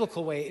way, the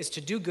biblical way, is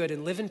to do good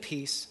and live in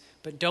peace,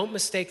 but don't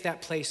mistake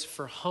that place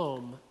for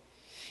home.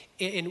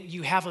 And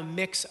you have a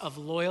mix of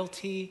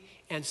loyalty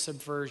and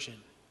subversion.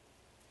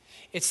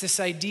 It's this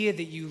idea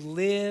that you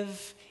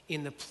live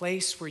in the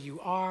place where you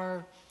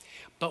are,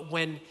 but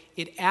when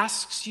it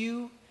asks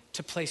you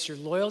to place your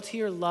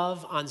loyalty or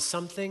love on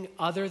something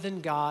other than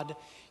God,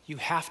 you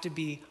have to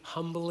be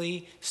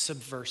humbly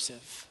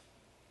subversive.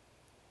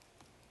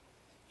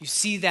 You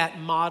see that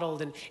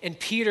modeled, and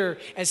Peter,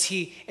 as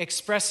he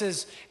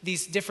expresses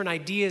these different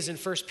ideas in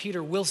 1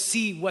 Peter, will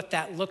see what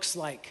that looks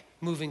like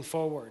moving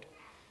forward.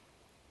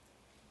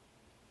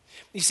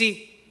 You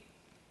see,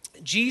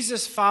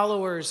 Jesus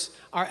followers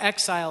are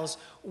exiles.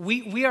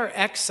 We are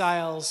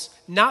exiles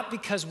not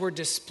because we're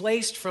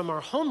displaced from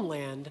our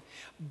homeland,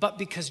 but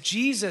because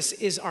Jesus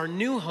is our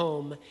new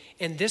home,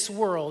 and this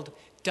world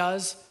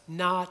does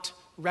not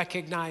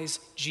recognize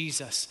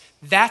Jesus.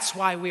 That's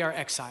why we are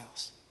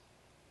exiles.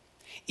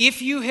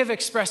 If you have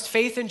expressed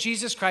faith in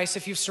Jesus Christ,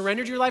 if you've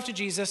surrendered your life to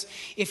Jesus,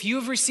 if you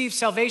have received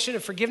salvation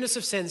and forgiveness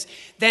of sins,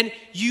 then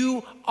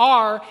you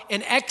are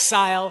an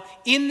exile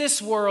in this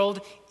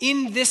world,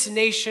 in this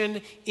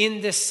nation,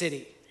 in this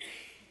city.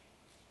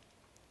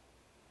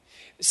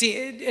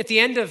 See, at the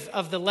end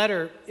of the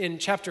letter in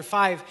chapter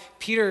 5,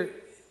 Peter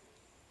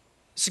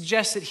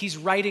suggests that he's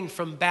writing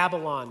from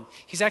Babylon.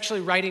 He's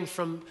actually writing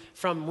from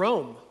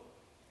Rome.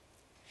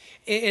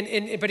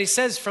 But he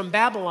says from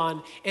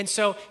Babylon. And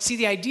so, see,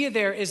 the idea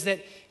there is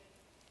that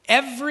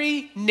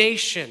every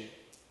nation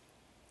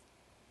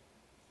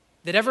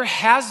that ever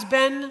has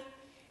been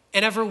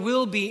and ever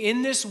will be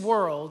in this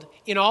world,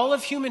 in all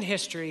of human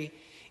history,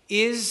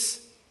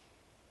 is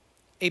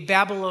a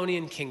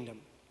Babylonian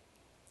kingdom.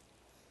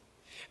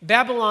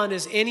 Babylon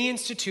is any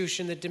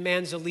institution that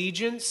demands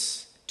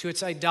allegiance to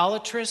its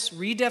idolatrous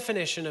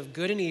redefinition of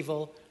good and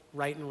evil,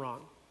 right and wrong.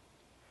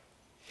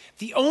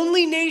 The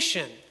only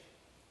nation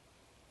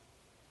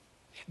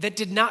that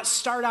did not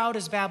start out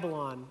as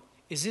Babylon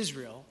is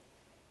Israel,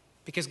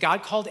 because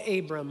God called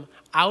Abram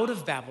out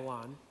of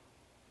Babylon,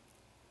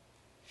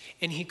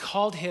 and he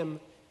called him,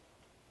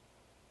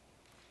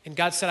 and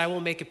God said, I will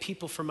make a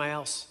people for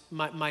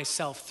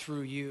myself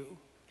through you.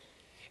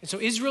 And so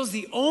Israel's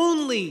the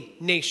only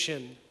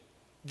nation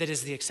that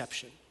is the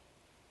exception.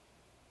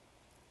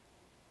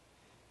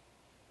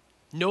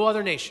 No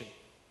other nation,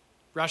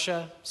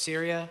 Russia,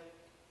 Syria,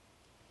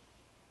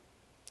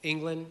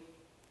 England,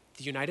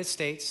 the United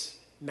States,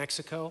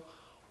 Mexico,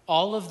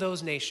 all of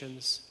those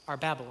nations are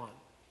Babylon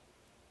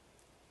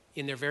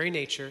in their very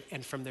nature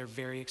and from their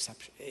very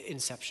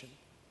inception.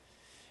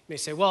 You may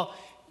say, well,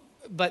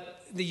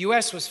 but the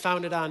U.S. was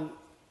founded on,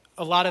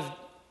 a lot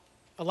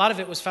of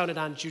it was founded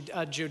on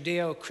a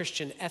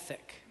Judeo-Christian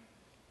ethic.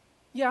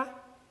 Yeah,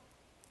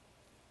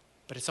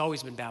 but it's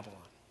always been Babylon.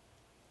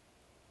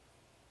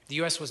 The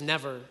U.S. was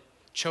never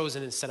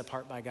chosen and set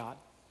apart by God.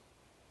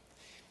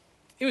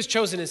 It was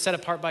chosen and set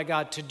apart by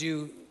God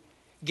to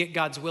get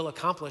God's will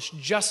accomplished,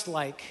 just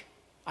like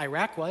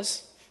Iraq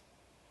was,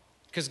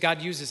 because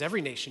God uses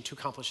every nation to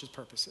accomplish his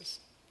purposes.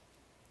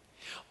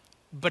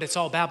 But it's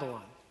all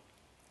Babylon.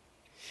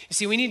 You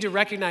see, we need to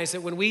recognize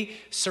that when we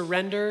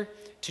surrender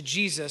to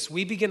Jesus,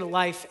 we begin a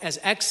life as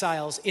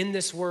exiles in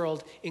this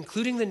world,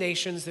 including the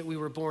nations that we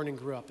were born and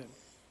grew up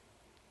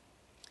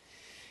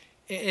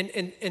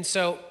in. And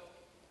so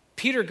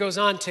Peter goes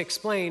on to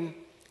explain,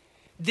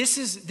 this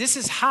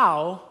is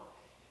how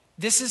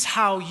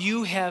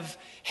you have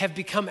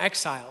become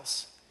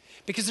exiles.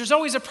 Because there's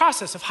always a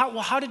process of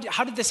how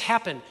did this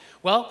happen?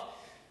 Well,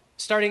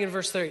 starting in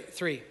verse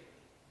 3.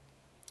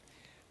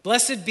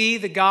 Blessed be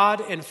the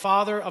God and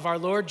Father of our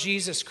Lord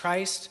Jesus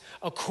Christ,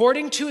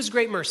 according to his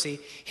great mercy.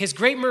 His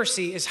great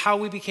mercy is how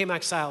we became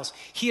exiles.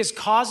 He has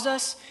caused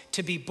us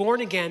to be born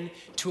again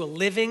to a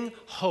living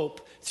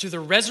hope through the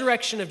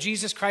resurrection of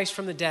Jesus Christ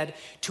from the dead,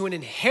 to an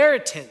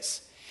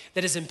inheritance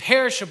that is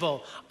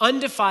imperishable,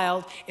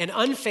 undefiled, and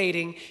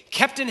unfading,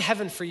 kept in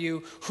heaven for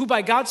you, who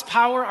by God's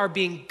power are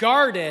being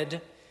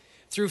guarded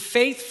through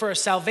faith for a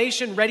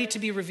salvation ready to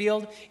be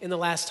revealed in the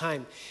last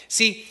time.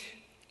 See,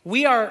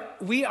 we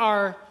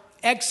are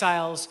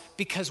exiles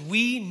because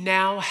we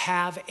now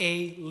have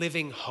a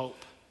living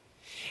hope.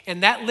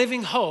 And that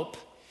living hope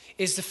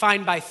is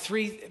defined by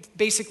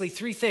basically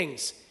three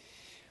things.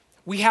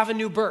 We have a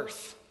new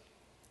birth.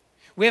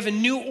 We have a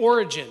new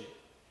origin.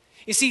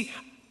 You see,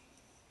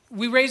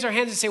 we raise our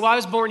hands and say, well, I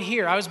was born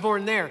here, I was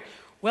born there.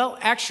 Well,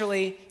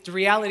 actually, the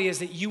reality is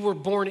that you were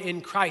born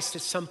in Christ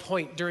at some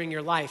point during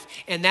your life,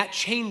 and that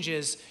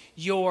changes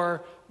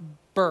your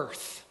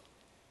birth.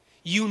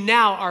 You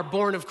now are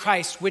born of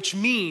Christ, which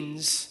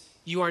means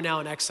you are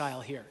now in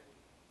exile here.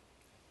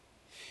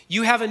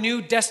 You have a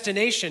new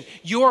destination.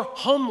 Your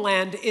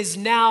homeland is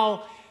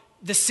now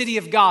the city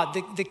of God.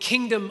 The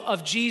kingdom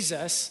of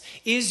Jesus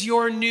is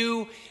your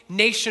new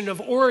nation of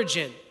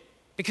origin,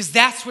 because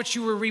that's what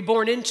you were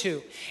reborn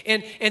into.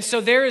 And so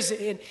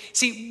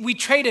we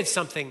traded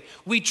something.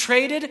 We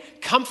traded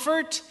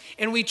comfort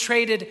and we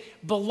traded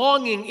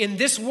belonging in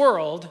this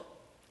world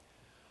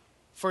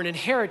for an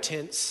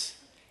inheritance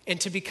and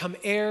to become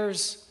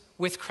heirs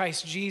with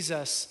Christ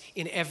Jesus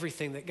in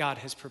everything that God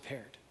has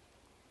prepared.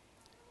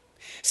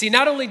 See,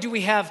 not only do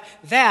we have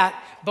that,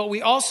 but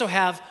we also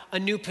have a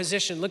new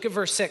position. Look at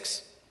verse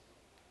 6.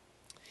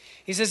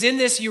 He says, "In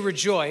this you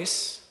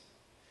rejoice,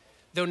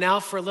 though now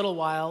for a little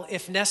while,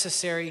 if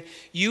necessary,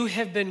 you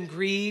have been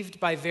grieved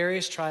by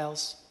various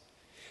trials,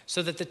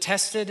 so that the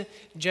tested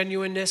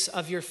genuineness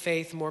of your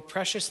faith, more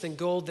precious than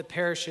gold that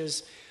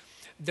perishes,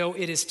 though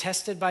it is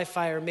tested by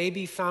fire, may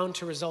be found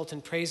to result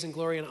in praise and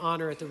glory and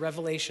honor at the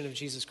revelation of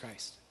Jesus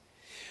Christ.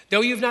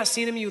 Though you have not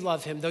seen him, you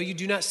love him. Though you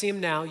do not see him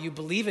now, you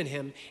believe in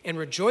him and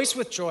rejoice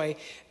with joy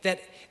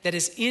that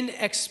is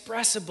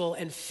inexpressible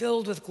and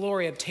filled with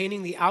glory,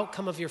 obtaining the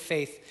outcome of your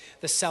faith,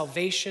 the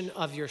salvation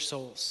of your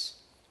souls."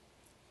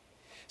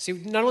 See,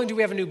 not only do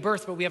we have a new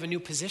birth, but we have a new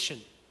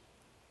position.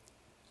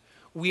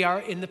 We are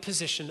in the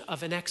position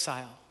of an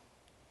exile.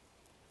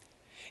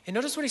 And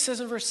notice what he says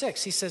in verse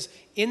 6. He says,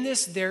 "In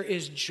this there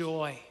is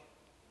joy.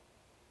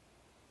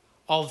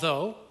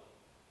 Although,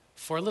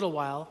 for a little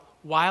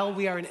while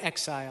we are in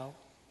exile,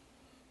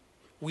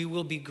 we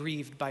will be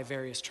grieved by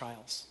various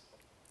trials."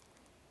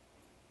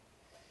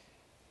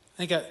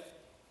 I think a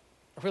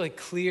really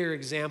clear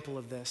example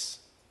of this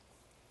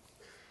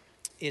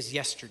is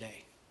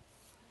yesterday.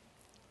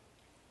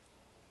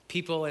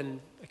 People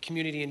in a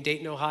community in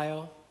Dayton,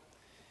 Ohio,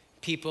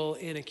 people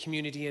in a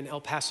community in El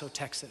Paso,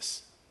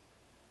 Texas.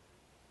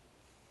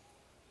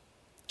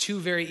 Two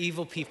very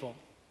evil people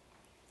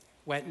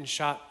went and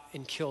shot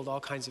and killed all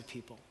kinds of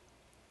people.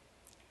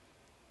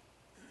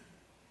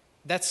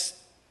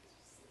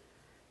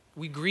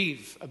 We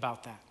grieve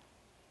about that.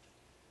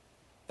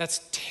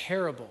 That's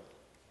terrible.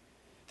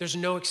 There's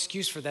no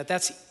excuse for that.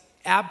 That's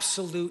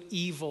absolute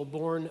evil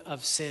born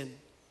of sin.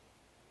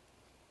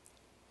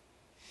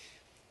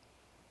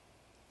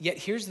 Yet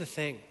here's the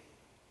thing.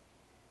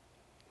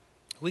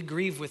 We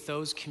grieve with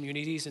those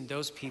communities and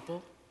those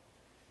people.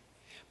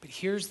 But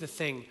here's the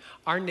thing.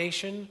 Our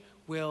nation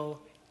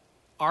will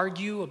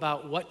argue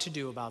about what to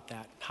do about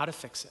that, how to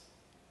fix it.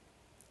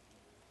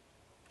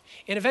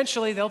 And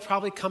eventually they'll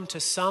probably come to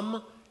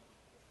some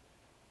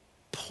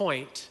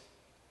point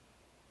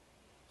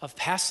of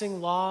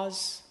passing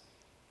laws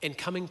and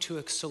coming to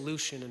a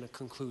solution and a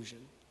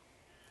conclusion.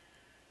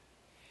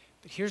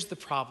 But here's the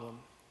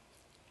problem.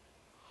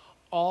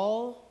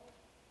 All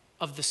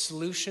of the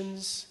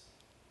solutions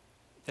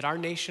that our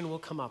nation will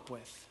come up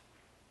with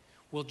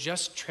will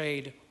just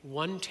trade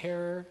one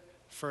terror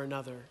for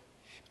another,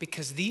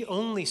 because the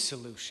only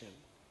solution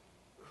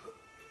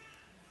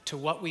to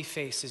what we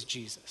face is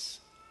Jesus.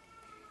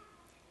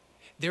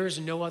 There is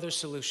no other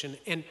solution,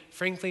 and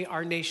frankly,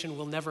 our nation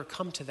will never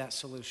come to that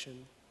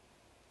solution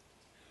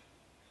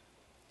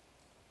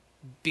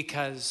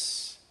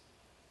because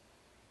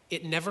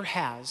it never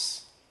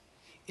has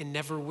and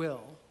never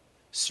will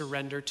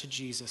surrender to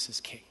Jesus as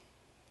King.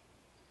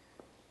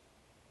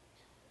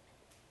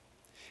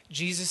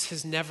 Jesus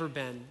has never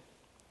been,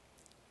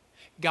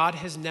 God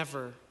has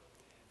never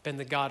been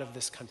the God of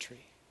this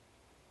country.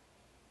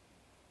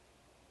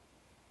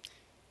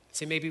 I'd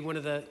say maybe one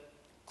of the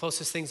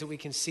closest things that we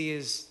can see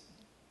is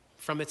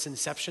from its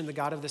inception, the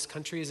God of this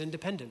country is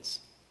independence,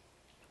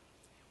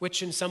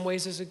 which in some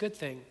ways is a good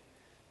thing,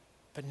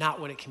 but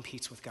not when it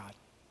competes with God.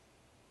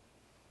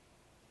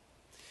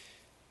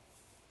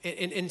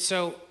 And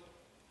so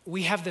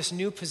we have this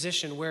new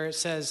position where it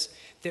says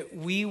that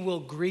we will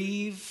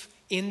grieve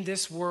in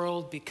this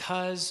world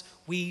because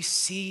we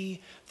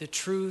see the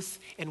truth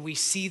and we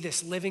see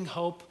this living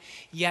hope,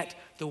 yet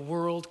the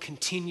world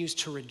continues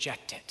to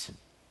reject it.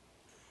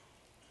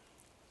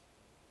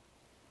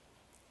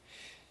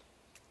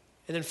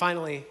 And then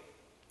finally,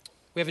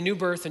 we have a new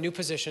birth, a new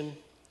position,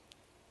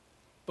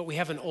 but we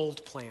have an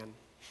old plan.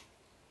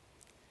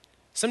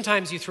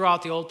 Sometimes you throw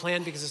out the old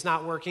plan because it's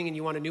not working and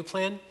you want a new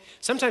plan.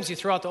 Sometimes you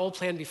throw out the old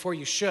plan before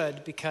you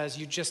should because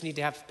you just need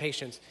to have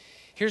patience.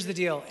 Here's the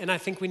deal, and I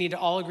think we need to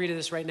all agree to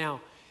this right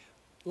now.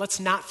 Let's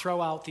not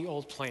throw out the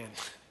old plan.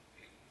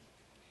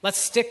 Let's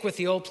stick with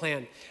the old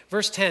plan.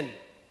 Verse 10,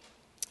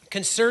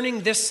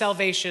 concerning this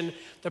salvation,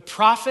 the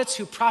prophets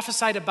who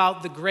prophesied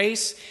about the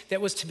grace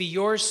that was to be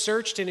yours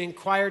searched and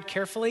inquired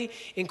carefully,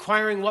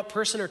 inquiring what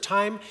person or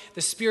time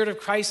the Spirit of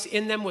Christ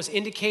in them was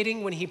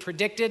indicating when he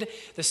predicted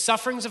the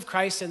sufferings of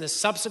Christ and the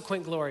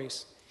subsequent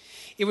glories.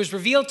 It was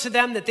revealed to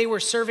them that they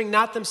were serving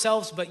not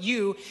themselves but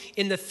you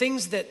in the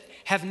things that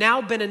have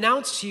now been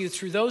announced to you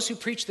through those who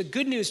preach the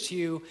good news to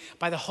you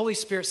by the Holy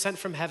Spirit sent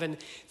from heaven,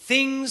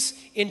 things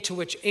into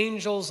which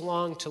angels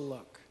long to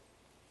look.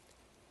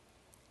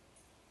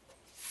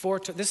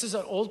 This is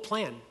an old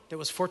plan that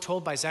was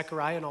foretold by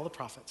Zechariah and all the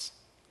prophets,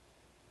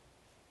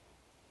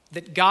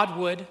 that God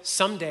would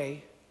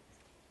someday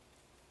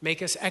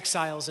make us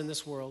exiles in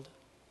this world,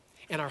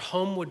 and our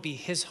home would be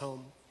his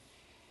home,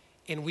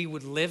 and we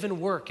would live and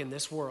work in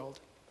this world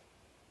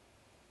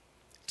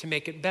to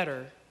make it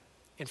better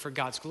and for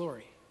God's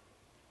glory.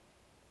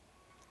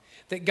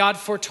 That God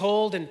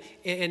foretold, and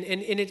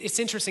it's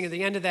interesting, at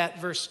the end of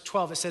that verse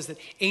 12, it says that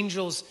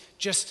angels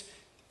just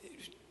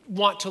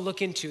want to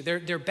look into.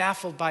 They're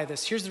baffled by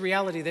this. Here's the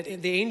reality,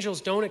 that the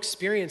angels don't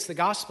experience the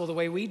gospel the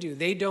way we do.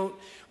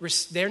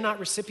 They're not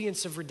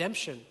recipients of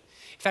redemption.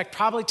 In fact,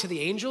 probably to the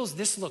angels,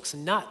 this looks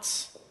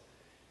nuts.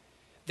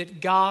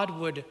 That God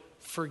would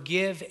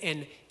forgive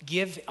and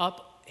give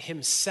up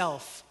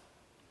himself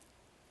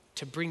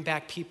to bring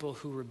back people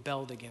who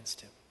rebelled against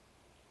him.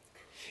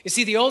 You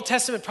see, the Old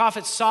Testament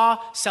prophets saw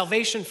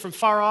salvation from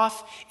far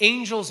off.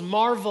 Angels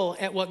marvel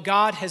at what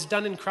God has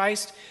done in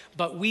Christ,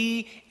 but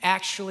we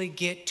actually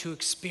get to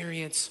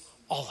experience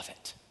all of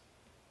it.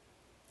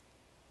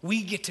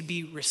 We get to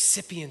be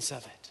recipients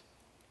of it.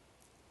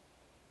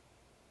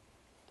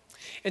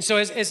 And so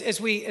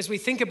as we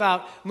think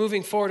about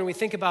moving forward and we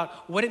think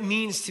about what it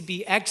means to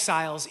be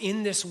exiles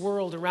in this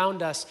world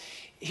around us,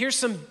 here's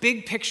some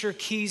big picture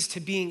keys to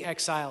being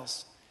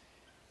exiles,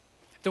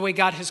 the way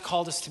God has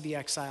called us to be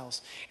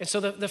exiles. And so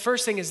the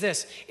first thing is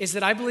this, is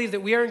that I believe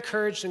that we are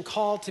encouraged and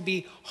called to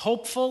be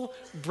hopeful,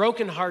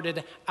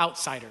 brokenhearted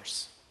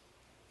outsiders.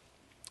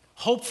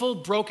 Hopeful,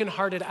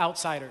 brokenhearted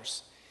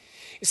outsiders.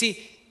 You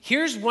see,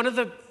 here's one of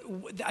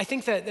I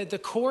think that the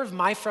core of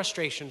my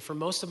frustration for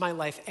most of my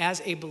life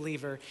as a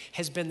believer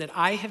has been that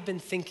I have been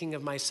thinking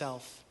of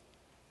myself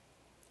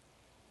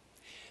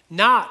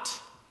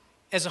not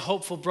as a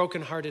hopeful,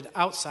 brokenhearted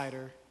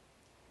outsider,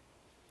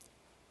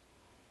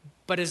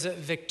 but as a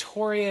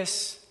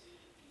victorious,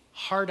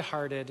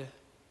 hard-hearted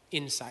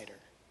insider.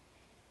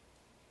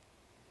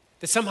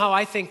 That somehow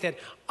I think that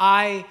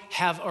I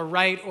have a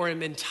right or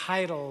am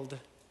entitled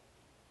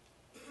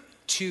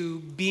to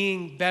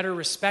being better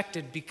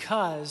respected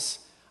because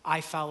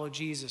I follow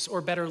Jesus,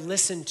 or better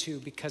listened to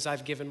because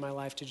I've given my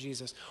life to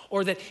Jesus,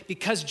 or that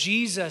because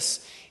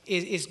Jesus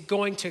is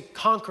going to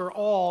conquer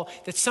all,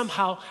 that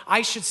somehow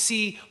I should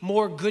see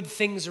more good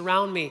things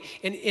around me.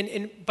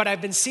 But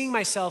I've been seeing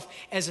myself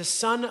as a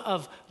son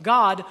of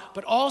God,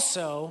 but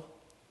also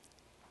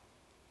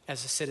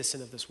as a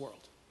citizen of this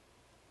world.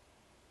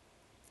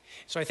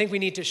 So I think we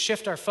need to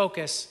shift our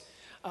focus,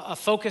 a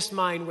focused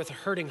mind with a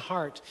hurting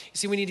heart. You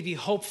see, we need to be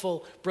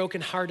hopeful,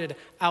 brokenhearted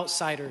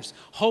outsiders.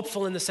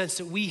 Hopeful in the sense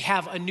that we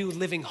have a new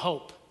living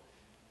hope.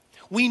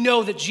 We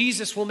know that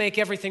Jesus will make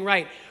everything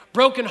right.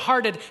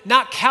 Brokenhearted,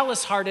 not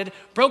callous-hearted,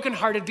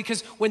 brokenhearted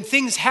because when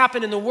things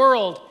happen in the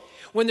world,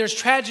 when there's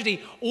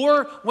tragedy,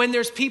 or when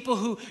there's people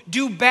who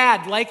do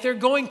bad like they're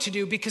going to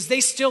do because they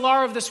still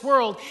are of this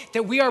world,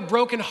 that we are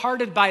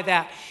brokenhearted by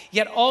that,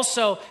 yet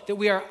also that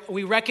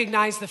we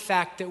recognize the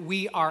fact that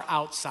we are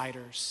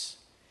outsiders.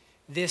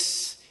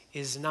 This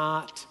is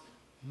not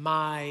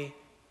my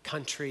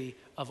country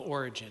of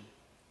origin.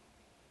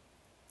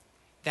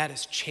 That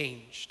has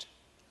changed.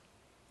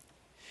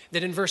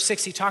 That in verse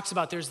 6 he talks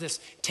about there's this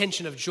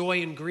tension of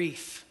joy and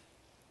grief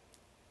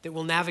that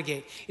we'll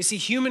navigate. You see,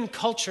 human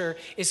culture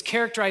is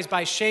characterized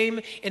by shame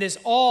and is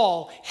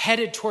all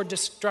headed toward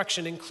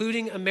destruction,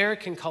 including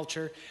American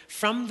culture,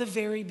 from the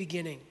very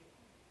beginning.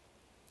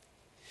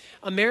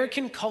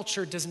 American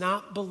culture does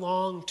not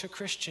belong to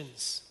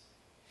Christians,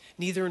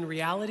 neither in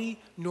reality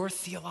nor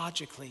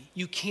theologically.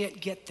 You can't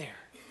get there.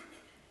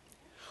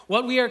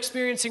 What we are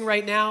experiencing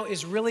right now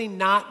is really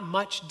not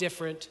much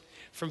different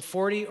from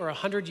 40 or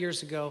 100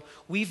 years ago.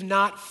 We've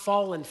not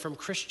fallen from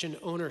Christian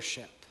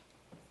ownership.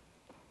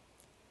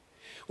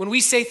 When we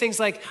say things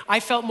like, I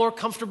felt more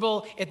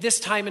comfortable at this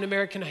time in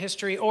American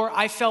history, or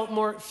I feel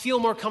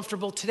more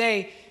comfortable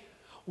today,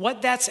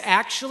 what that's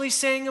actually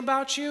saying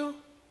about you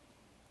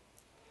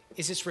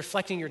is it's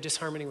reflecting your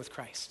disharmony with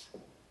Christ.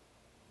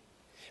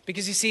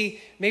 Because you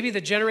see, maybe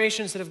the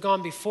generations that have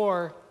gone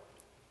before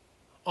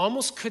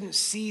almost couldn't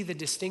see the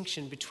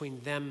distinction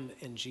between them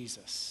and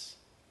Jesus,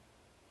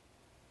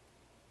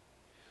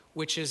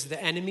 which is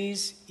the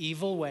enemy's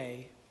evil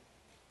way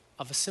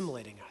of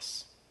assimilating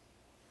us.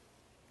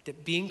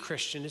 That being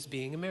Christian is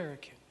being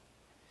American.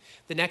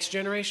 The next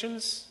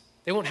generations,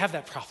 they won't have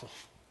that problem.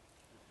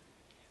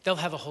 They'll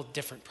have a whole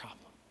different problem.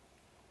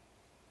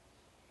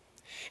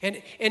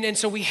 And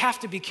so we have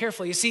to be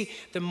careful. You see,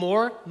 the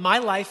more my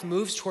life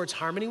moves towards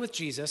harmony with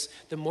Jesus,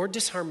 the more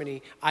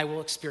disharmony I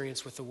will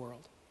experience with the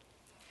world.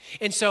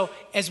 And so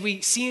as we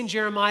see in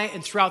Jeremiah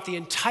and throughout the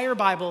entire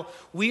Bible,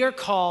 we are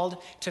called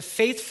to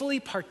faithfully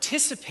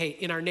participate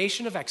in our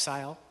nation of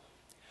exile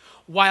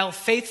while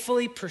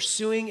faithfully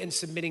pursuing and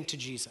submitting to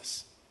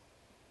Jesus.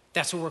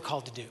 That's what we're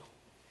called to do.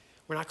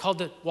 We're not called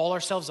to wall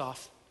ourselves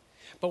off,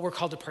 but we're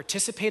called to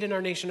participate in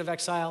our nation of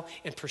exile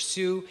and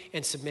pursue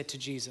and submit to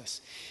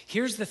Jesus.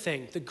 Here's the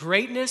thing. The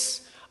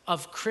greatness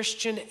of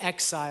Christian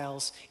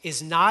exiles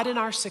is not in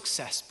our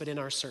success, but in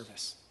our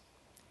service.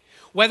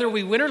 Whether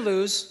we win or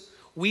lose,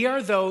 we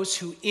are those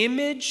who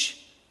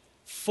image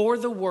for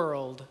the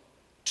world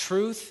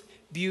truth,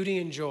 beauty,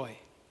 and joy.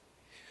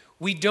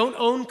 We don't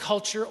own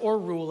culture or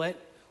rule it.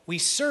 We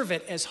serve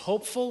it as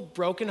hopeful,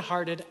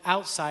 broken-hearted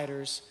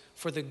outsiders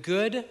for the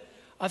good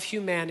of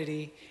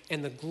humanity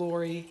and the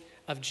glory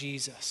of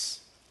Jesus.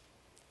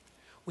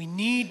 We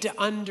need to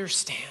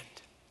understand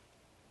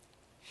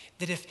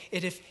that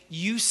if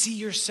you see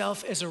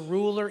yourself as a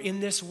ruler in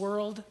this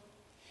world,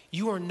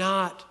 you are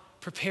not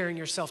preparing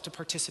yourself to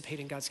participate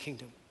in God's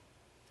kingdom.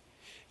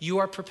 You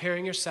are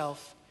preparing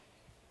yourself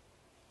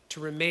to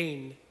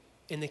remain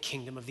in the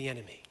kingdom of the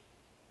enemy.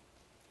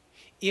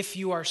 If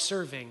you are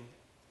serving,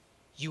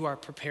 you are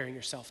preparing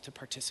yourself to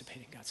participate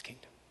in God's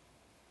kingdom.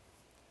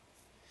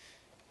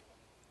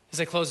 As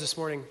I close this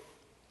morning,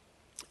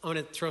 I want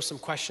to throw some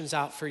questions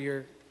out for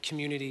your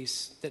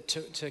communities that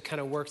to kind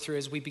of work through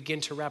as we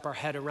begin to wrap our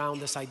head around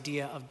this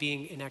idea of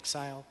being in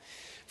exile.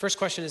 First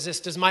question is this: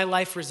 does my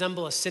life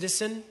resemble a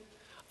citizen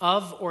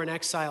of or an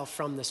exile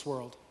from this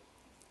world?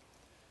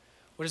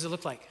 What does it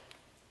look like?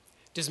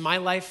 Does my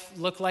life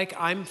look like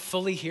I'm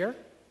fully here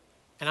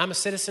and I'm a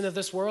citizen of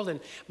this world, and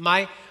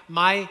my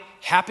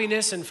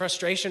happiness and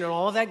frustration and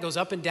all of that goes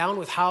up and down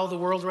with how the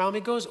world around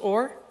me goes?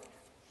 Or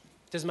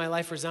does my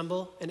life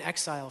resemble an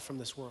exile from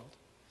this world?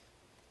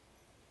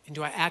 And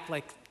do I act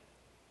like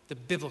the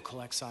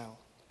biblical exile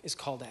is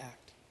called to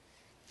act?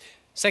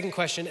 Second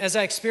question, as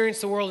I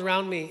experience the world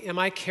around me, am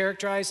I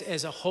characterized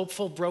as a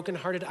hopeful,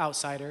 broken-hearted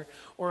outsider,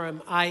 or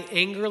am I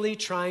angrily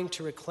trying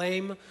to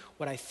reclaim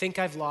what I think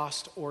I've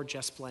lost or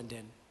just blend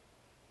in?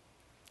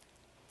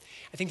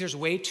 I think there's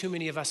way too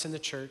many of us in the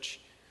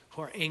church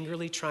who are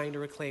angrily trying to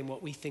reclaim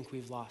what we think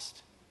we've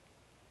lost.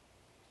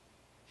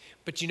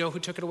 But do you know who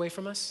took it away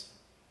from us?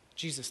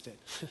 Jesus did.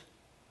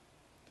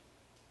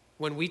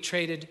 When we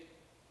traded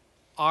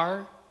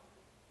our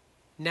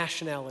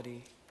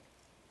nationality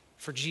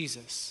for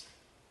Jesus,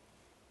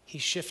 he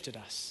shifted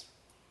us.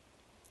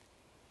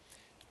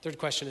 Third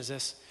question is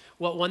this: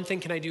 what one thing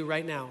can I do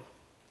right now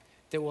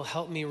that will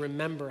help me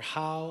remember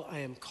how I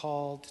am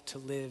called to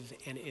live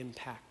and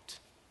impact?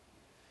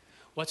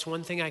 What's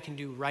one thing I can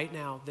do right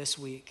now this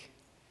week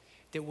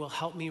that will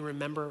help me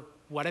remember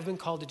what I've been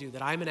called to do,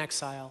 that I'm an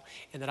exile,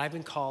 and that I've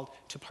been called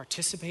to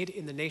participate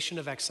in the nation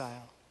of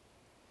exile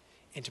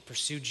and to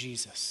pursue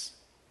Jesus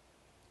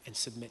and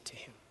submit to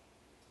him?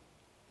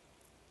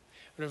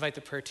 I'm going to invite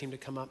the prayer team to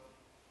come up.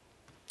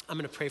 I'm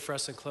going to pray for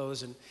us and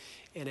close, and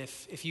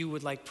if you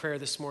would like prayer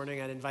this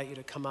morning, I'd invite you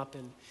to come up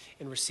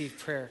and receive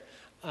prayer.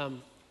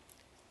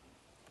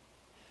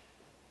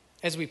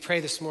 As we pray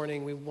this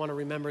morning, we want to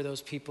remember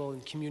those people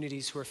and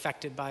communities who are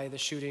affected by the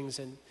shootings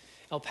in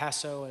El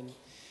Paso and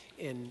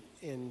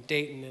in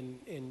Dayton and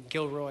in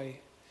Gilroy.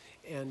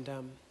 And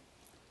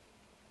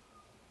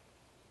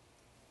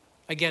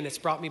again, it's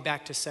brought me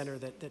back to center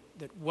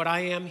that what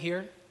I am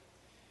here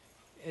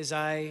is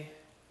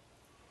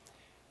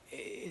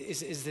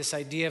this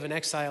idea of an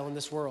exile in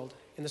this world.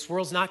 And this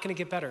world's not going to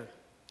get better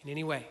in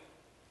any way.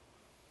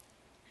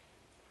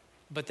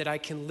 But that I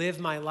can live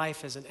my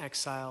life as an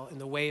exile in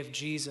the way of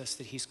Jesus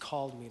that he's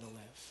called me to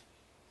live.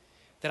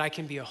 That I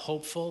can be a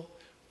hopeful,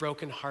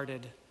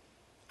 brokenhearted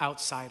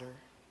outsider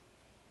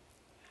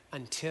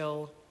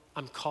until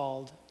I'm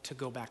called to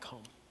go back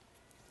home.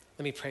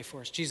 Let me pray for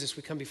us. Jesus,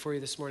 we come before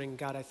you this morning.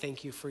 God, I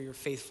thank you for your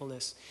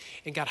faithfulness.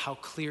 And God, how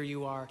clear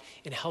you are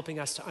in helping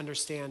us to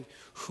understand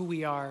who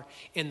we are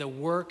and the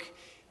work,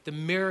 the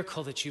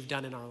miracle that you've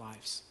done in our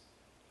lives.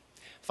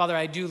 Father,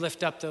 I do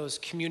lift up those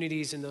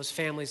communities and those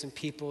families and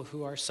people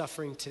who are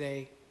suffering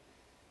today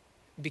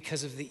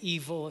because of the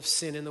evil of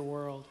sin in the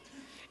world.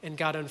 And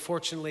God,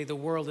 unfortunately, the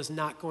world is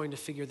not going to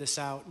figure this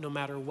out no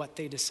matter what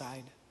they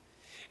decide.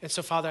 And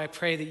so, Father, I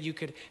pray that you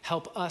could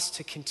help us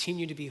to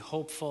continue to be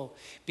hopeful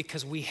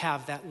because we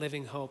have that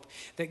living hope.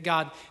 That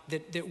God,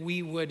 that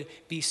we would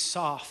be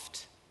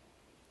soft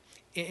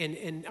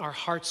and our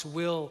hearts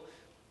will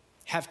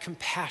have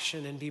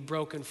compassion and be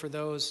broken for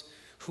those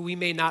who we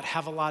may not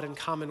have a lot in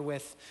common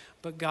with,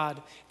 but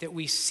God, that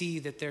we see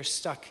that they're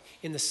stuck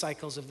in the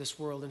cycles of this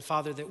world. And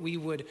Father, that we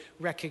would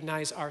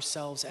recognize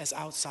ourselves as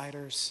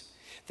outsiders.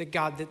 That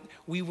God, that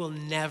we will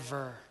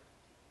never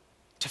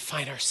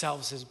define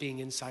ourselves as being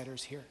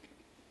insiders here.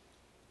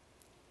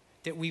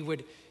 That we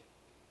would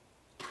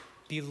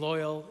be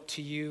loyal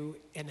to you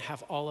and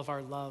have all of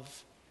our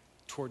love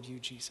toward you,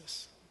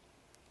 Jesus.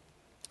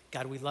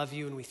 God, we love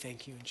you and we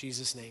thank you. In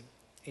Jesus' name,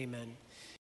 amen.